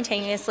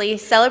simultaneously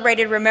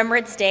celebrated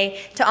Remembrance Day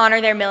to honor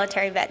their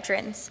military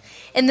veterans.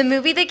 In the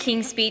movie The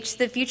King's Speech,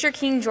 the future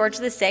King George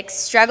VI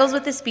struggles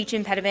with a speech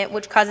impediment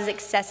which causes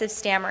excessive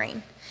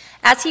stammering.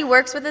 As he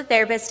works with a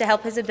therapist to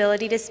help his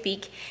ability to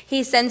speak,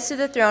 he ascends to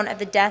the throne at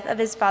the death of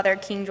his father,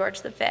 King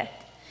George V.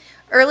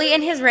 Early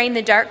in his reign,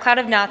 the dark cloud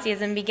of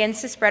Nazism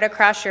begins to spread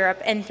across Europe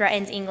and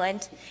threatens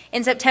England.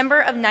 In September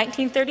of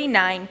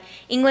 1939,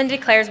 England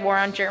declares war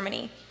on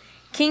Germany.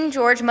 King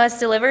George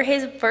must deliver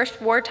his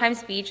first wartime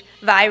speech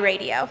via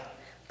radio.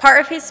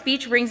 Part of his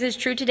speech rings as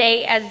true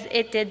today as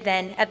it did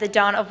then at the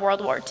dawn of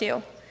World War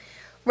II.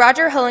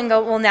 Roger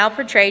Hollingall will now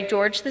portray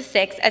George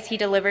VI as he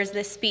delivers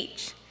this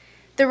speech.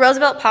 The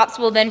Roosevelt Pops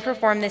will then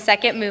perform the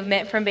second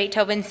movement from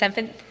Beethoven's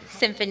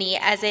symphony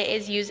as it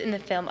is used in the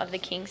film of The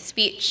King's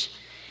Speech.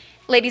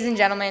 Ladies and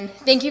gentlemen,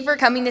 thank you for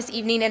coming this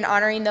evening and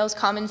honoring those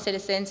common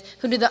citizens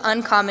who do the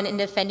uncommon in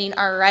defending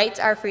our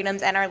rights, our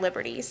freedoms, and our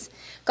liberties.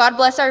 God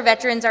bless our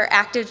veterans, our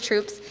active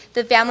troops,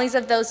 the families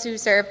of those who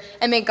serve,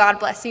 and may God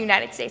bless the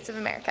United States of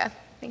America.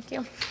 Thank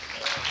you.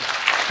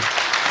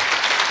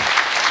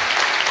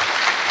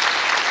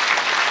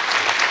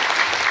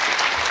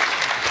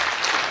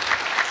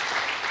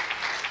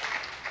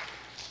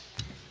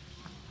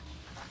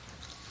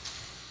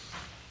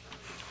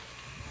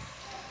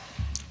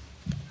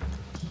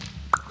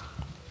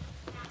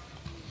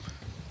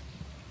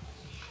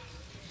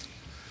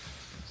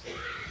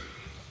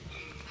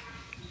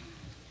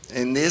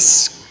 In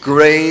this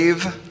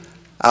grave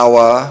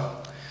hour,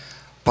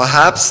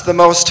 perhaps the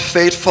most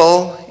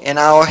fateful in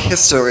our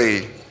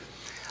history,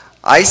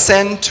 I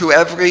send to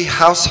every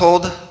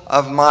household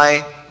of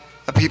my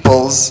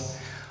peoples,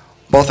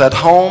 both at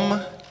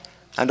home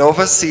and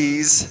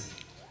overseas,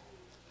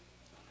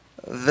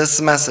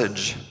 this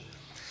message,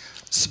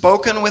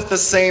 spoken with the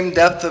same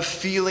depth of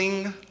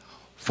feeling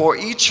for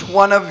each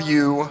one of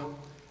you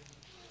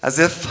as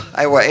if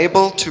I were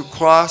able to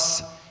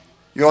cross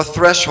your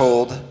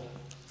threshold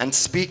and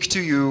speak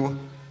to you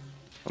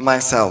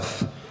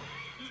myself.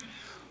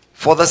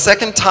 For the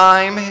second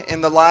time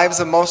in the lives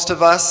of most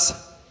of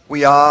us,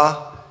 we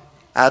are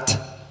at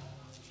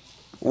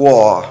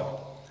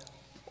war.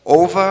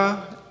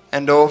 Over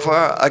and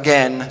over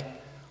again,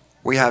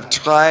 we have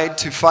tried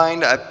to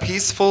find a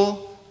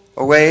peaceful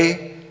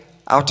way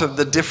out of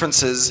the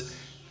differences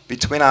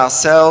between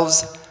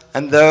ourselves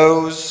and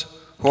those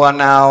who are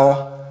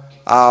now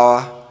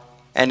our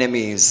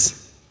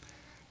enemies.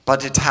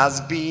 But it has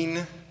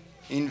been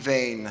in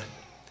vain.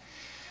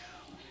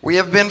 We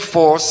have been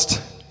forced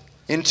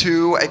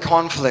into a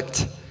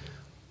conflict,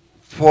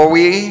 for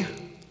we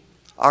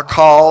are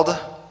called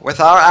with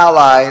our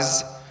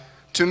allies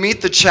to meet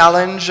the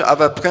challenge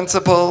of a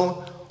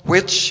principle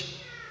which,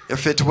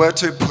 if it were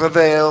to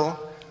prevail,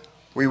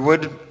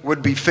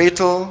 would be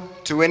fatal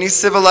to any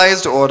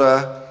civilized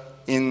order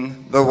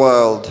in the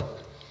world.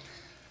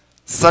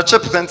 Such a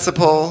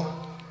principle,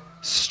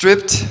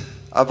 stripped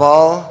of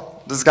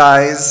all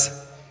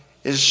disguise,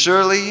 is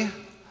surely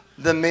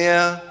the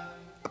mere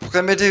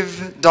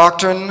primitive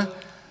doctrine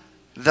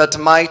that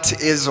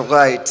might is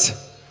right.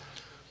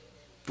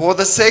 For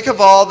the sake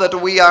of all that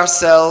we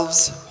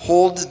ourselves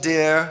hold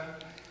dear,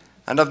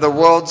 and of the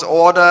world's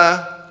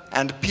order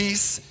and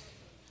peace,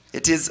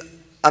 it is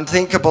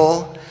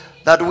unthinkable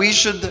that we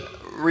should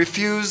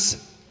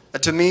refuse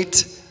to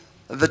meet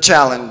the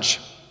challenge.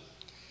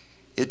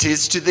 It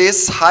is to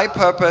this high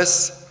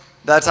purpose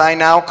that I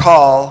now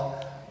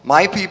call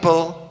my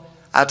people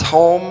at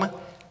home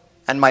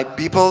and my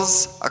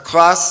peoples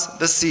across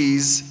the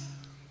seas,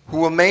 who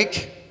will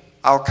make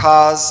our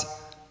cause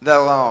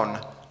their own.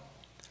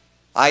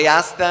 I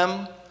ask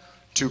them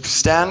to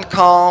stand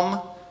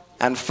calm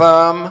and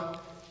firm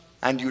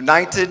and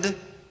united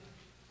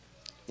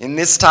in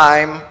this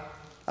time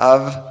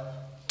of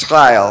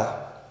trial.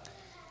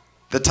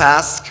 The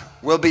task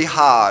will be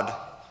hard.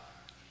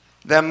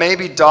 There may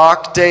be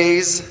dark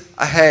days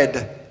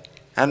ahead,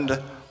 and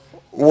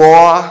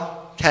war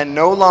can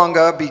no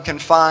longer be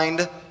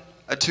confined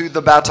to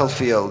the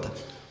battlefield.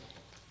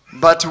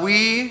 But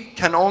we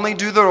can only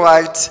do the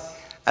right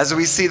as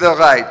we see the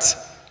right,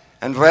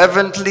 and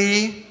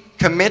reverently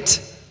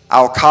commit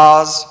our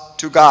cause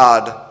to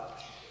God.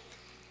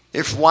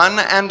 If one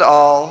and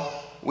all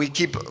we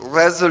keep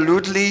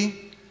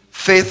resolutely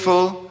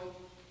faithful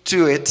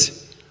to it,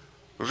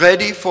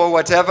 ready for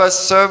whatever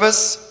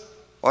service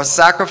or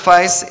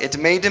sacrifice it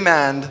may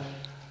demand,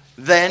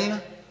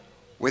 then,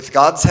 with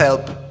God's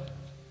help,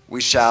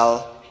 we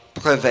shall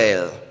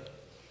prevail.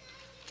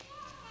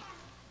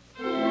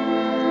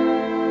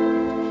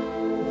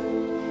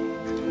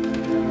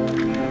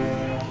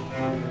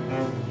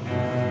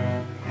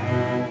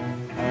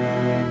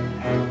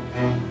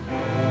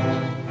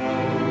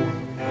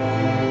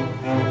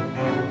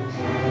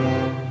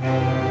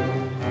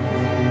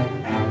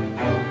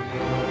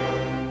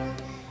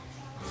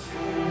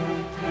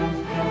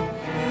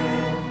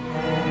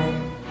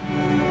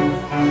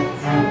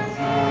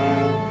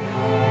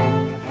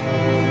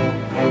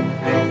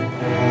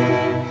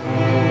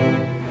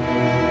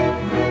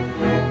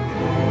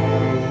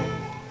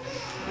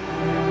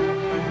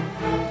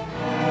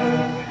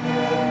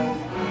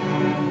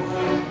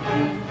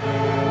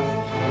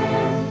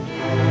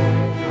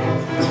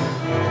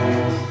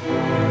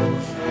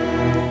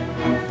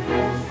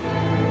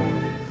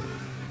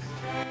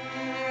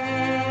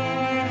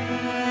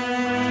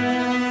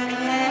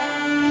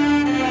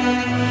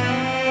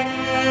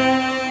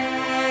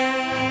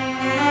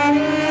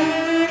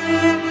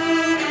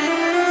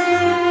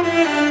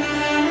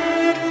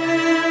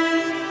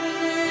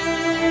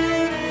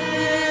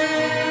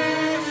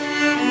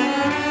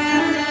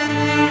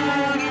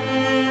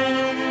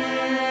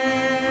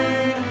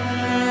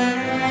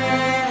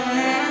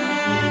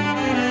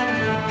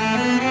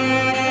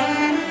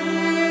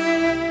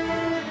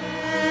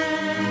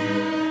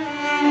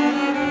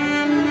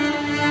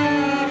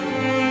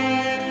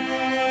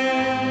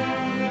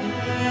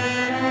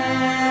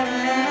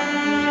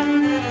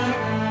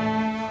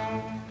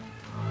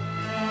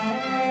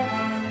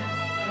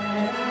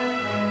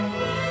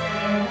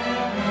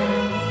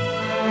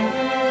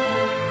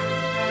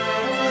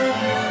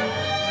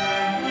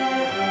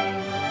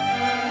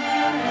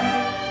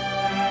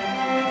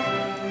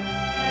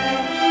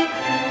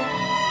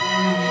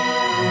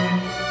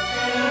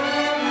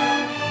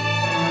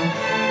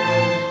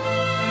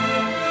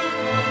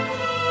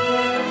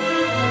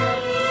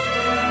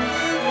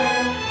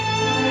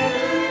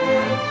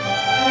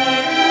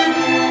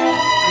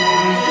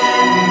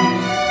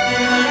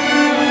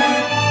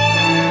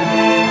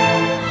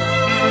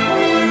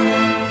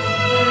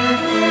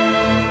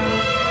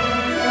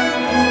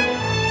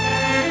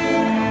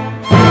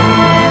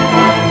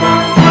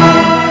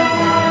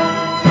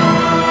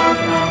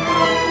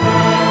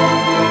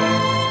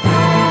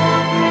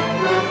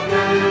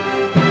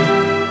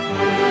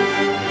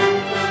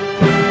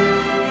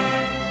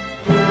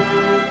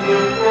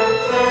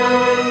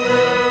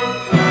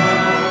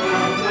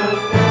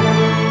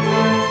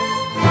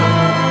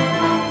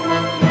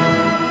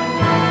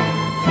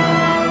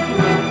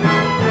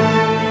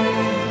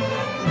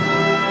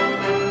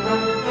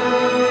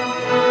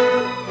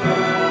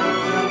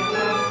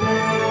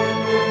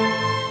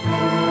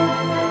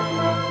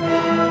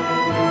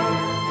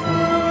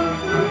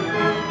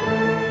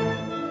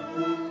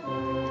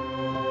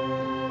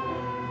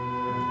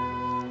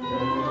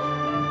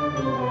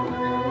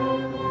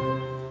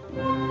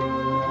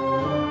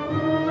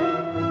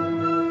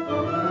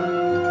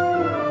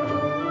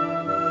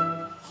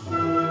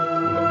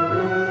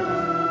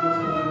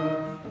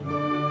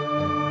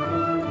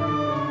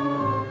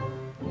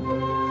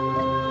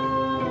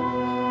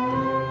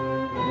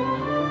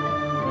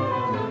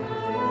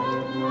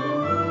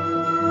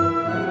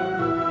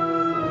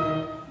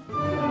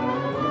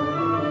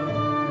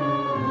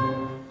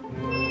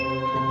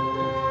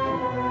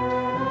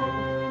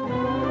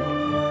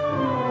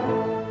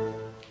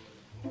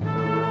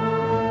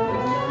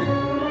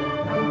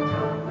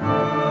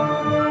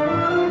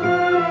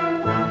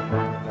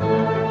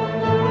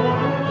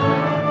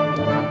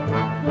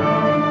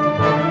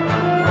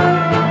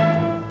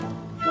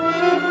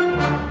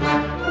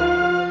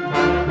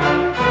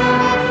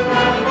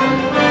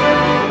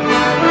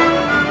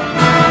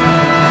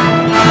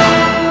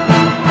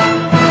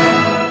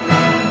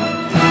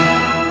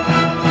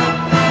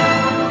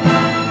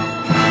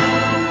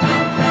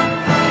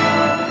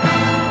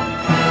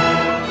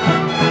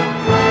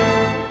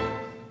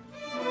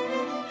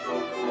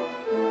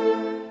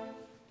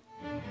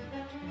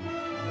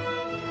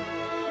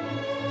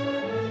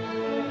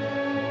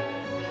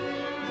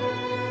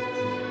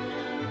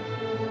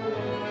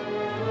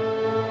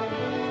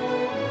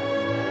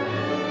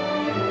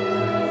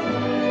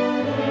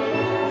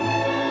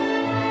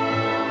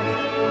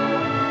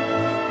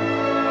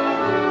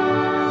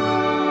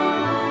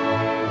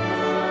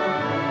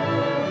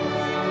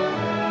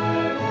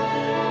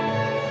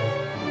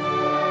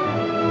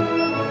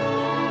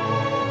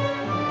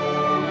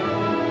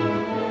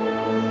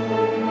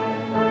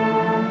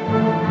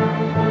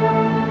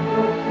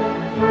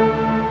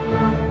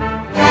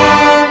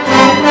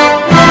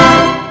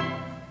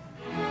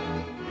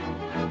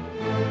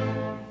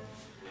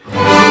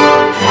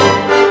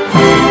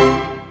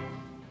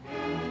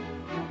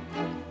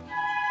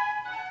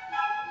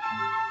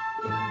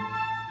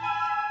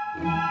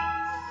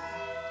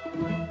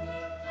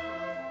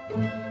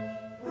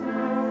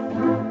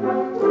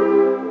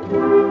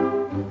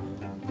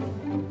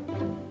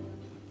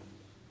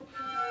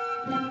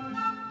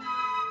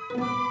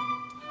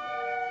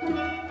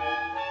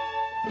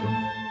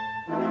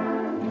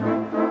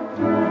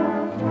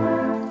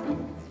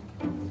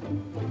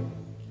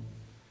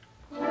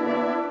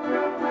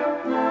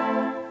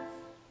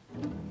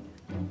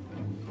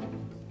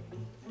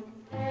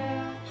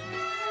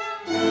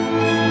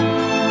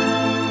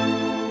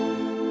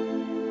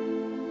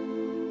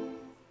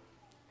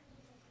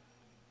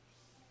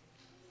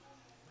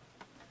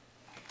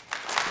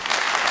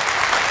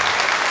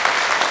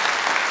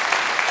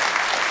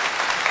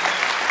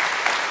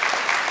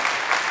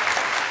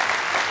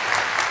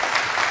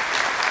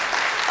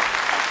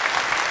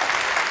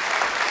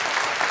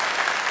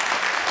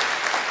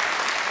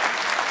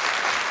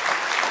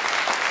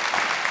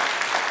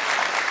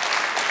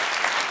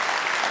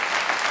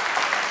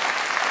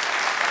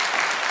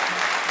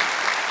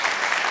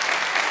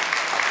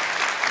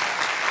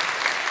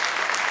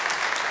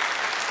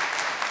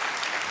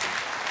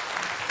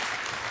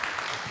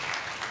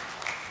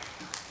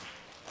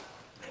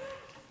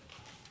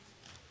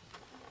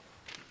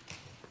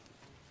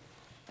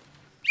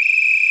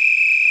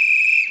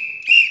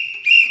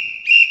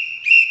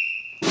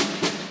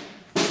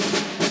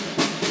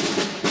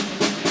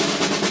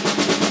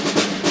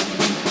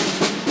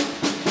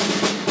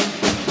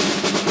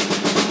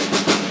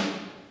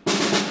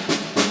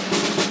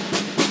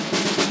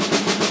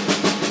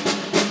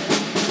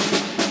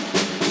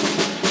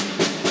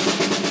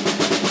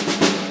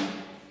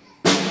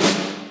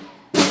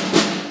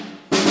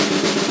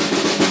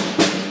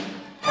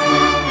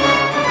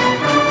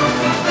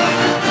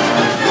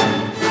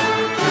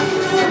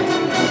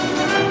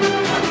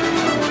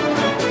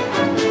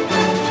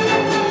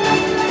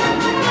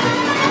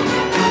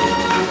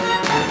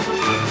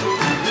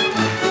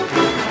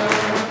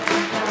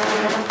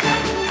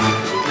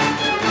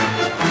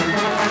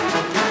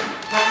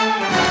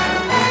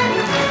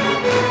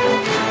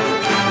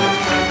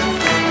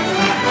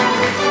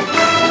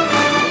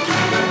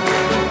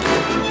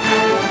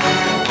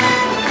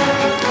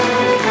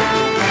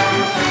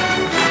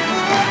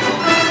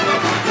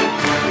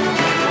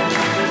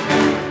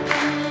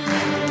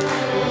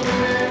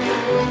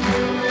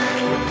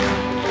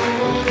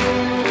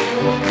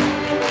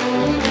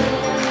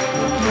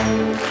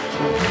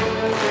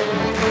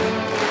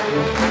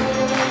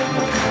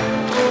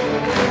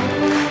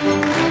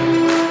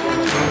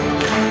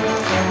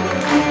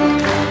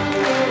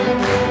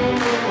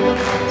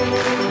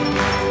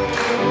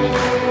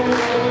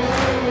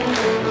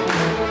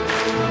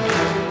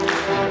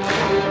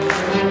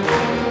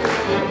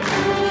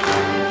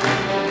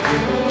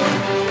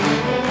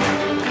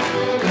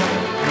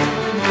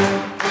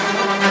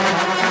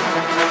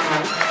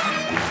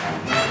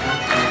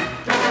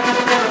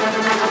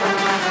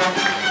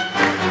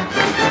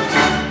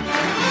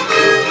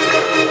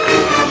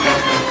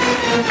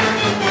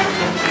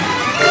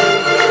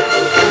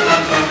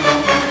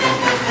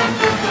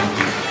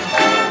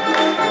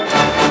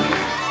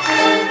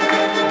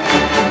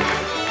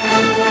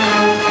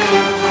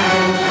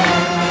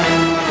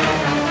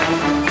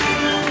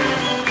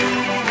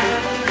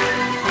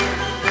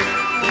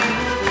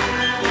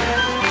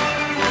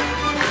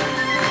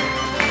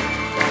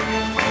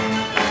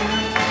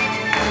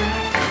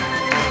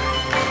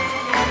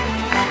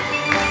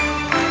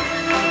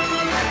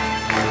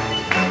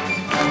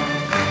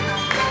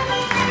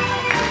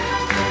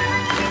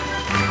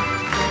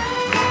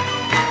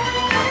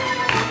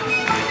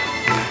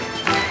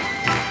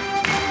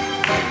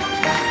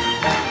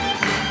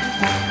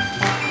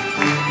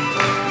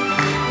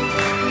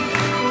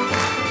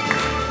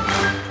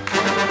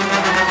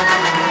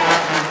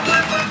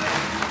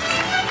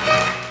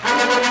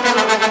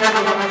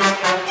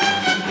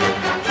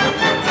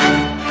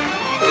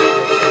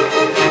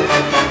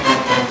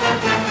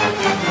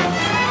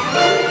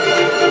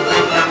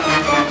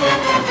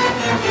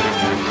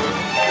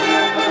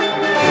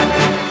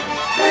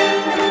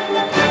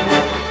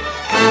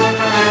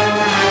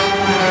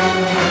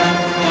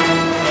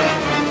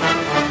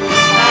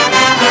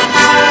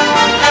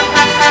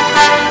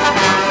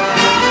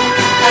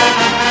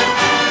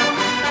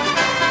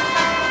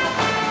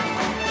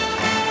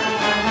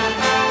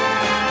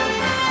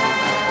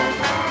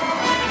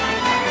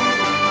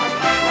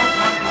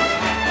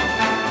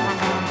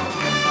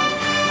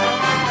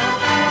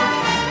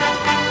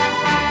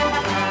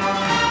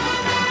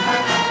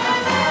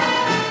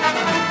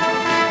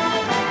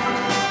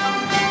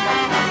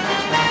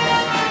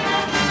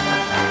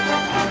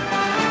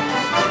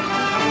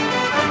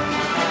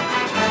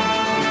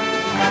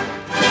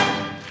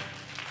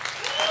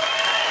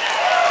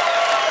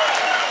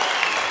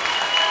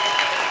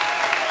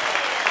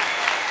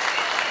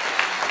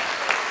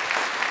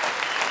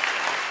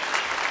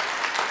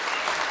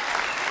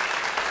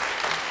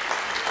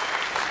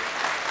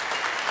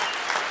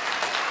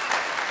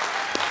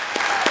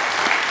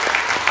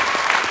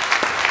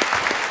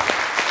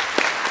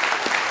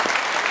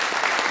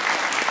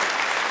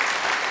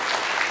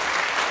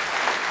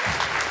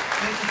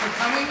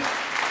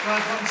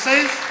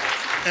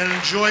 safe and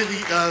enjoy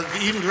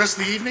the rest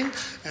of the evening.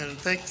 And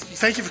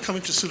thank you for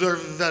coming to salute our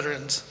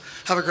veterans.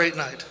 Have a great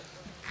night.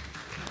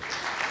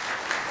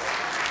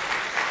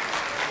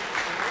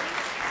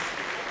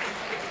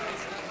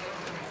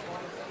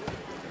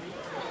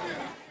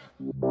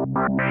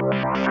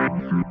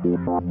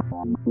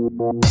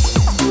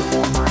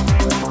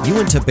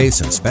 Uinta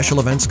Basin special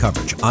events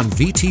coverage on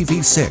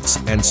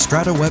VTV6 and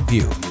Strata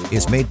WebView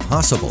is made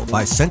possible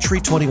by Century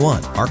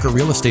 21 Arca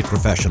Real Estate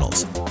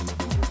Professionals,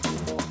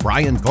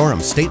 Brian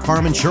Gorham State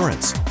Farm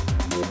Insurance,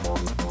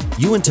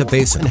 Uinta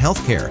Basin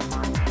Healthcare,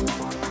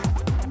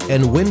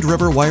 and Wind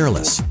River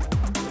Wireless.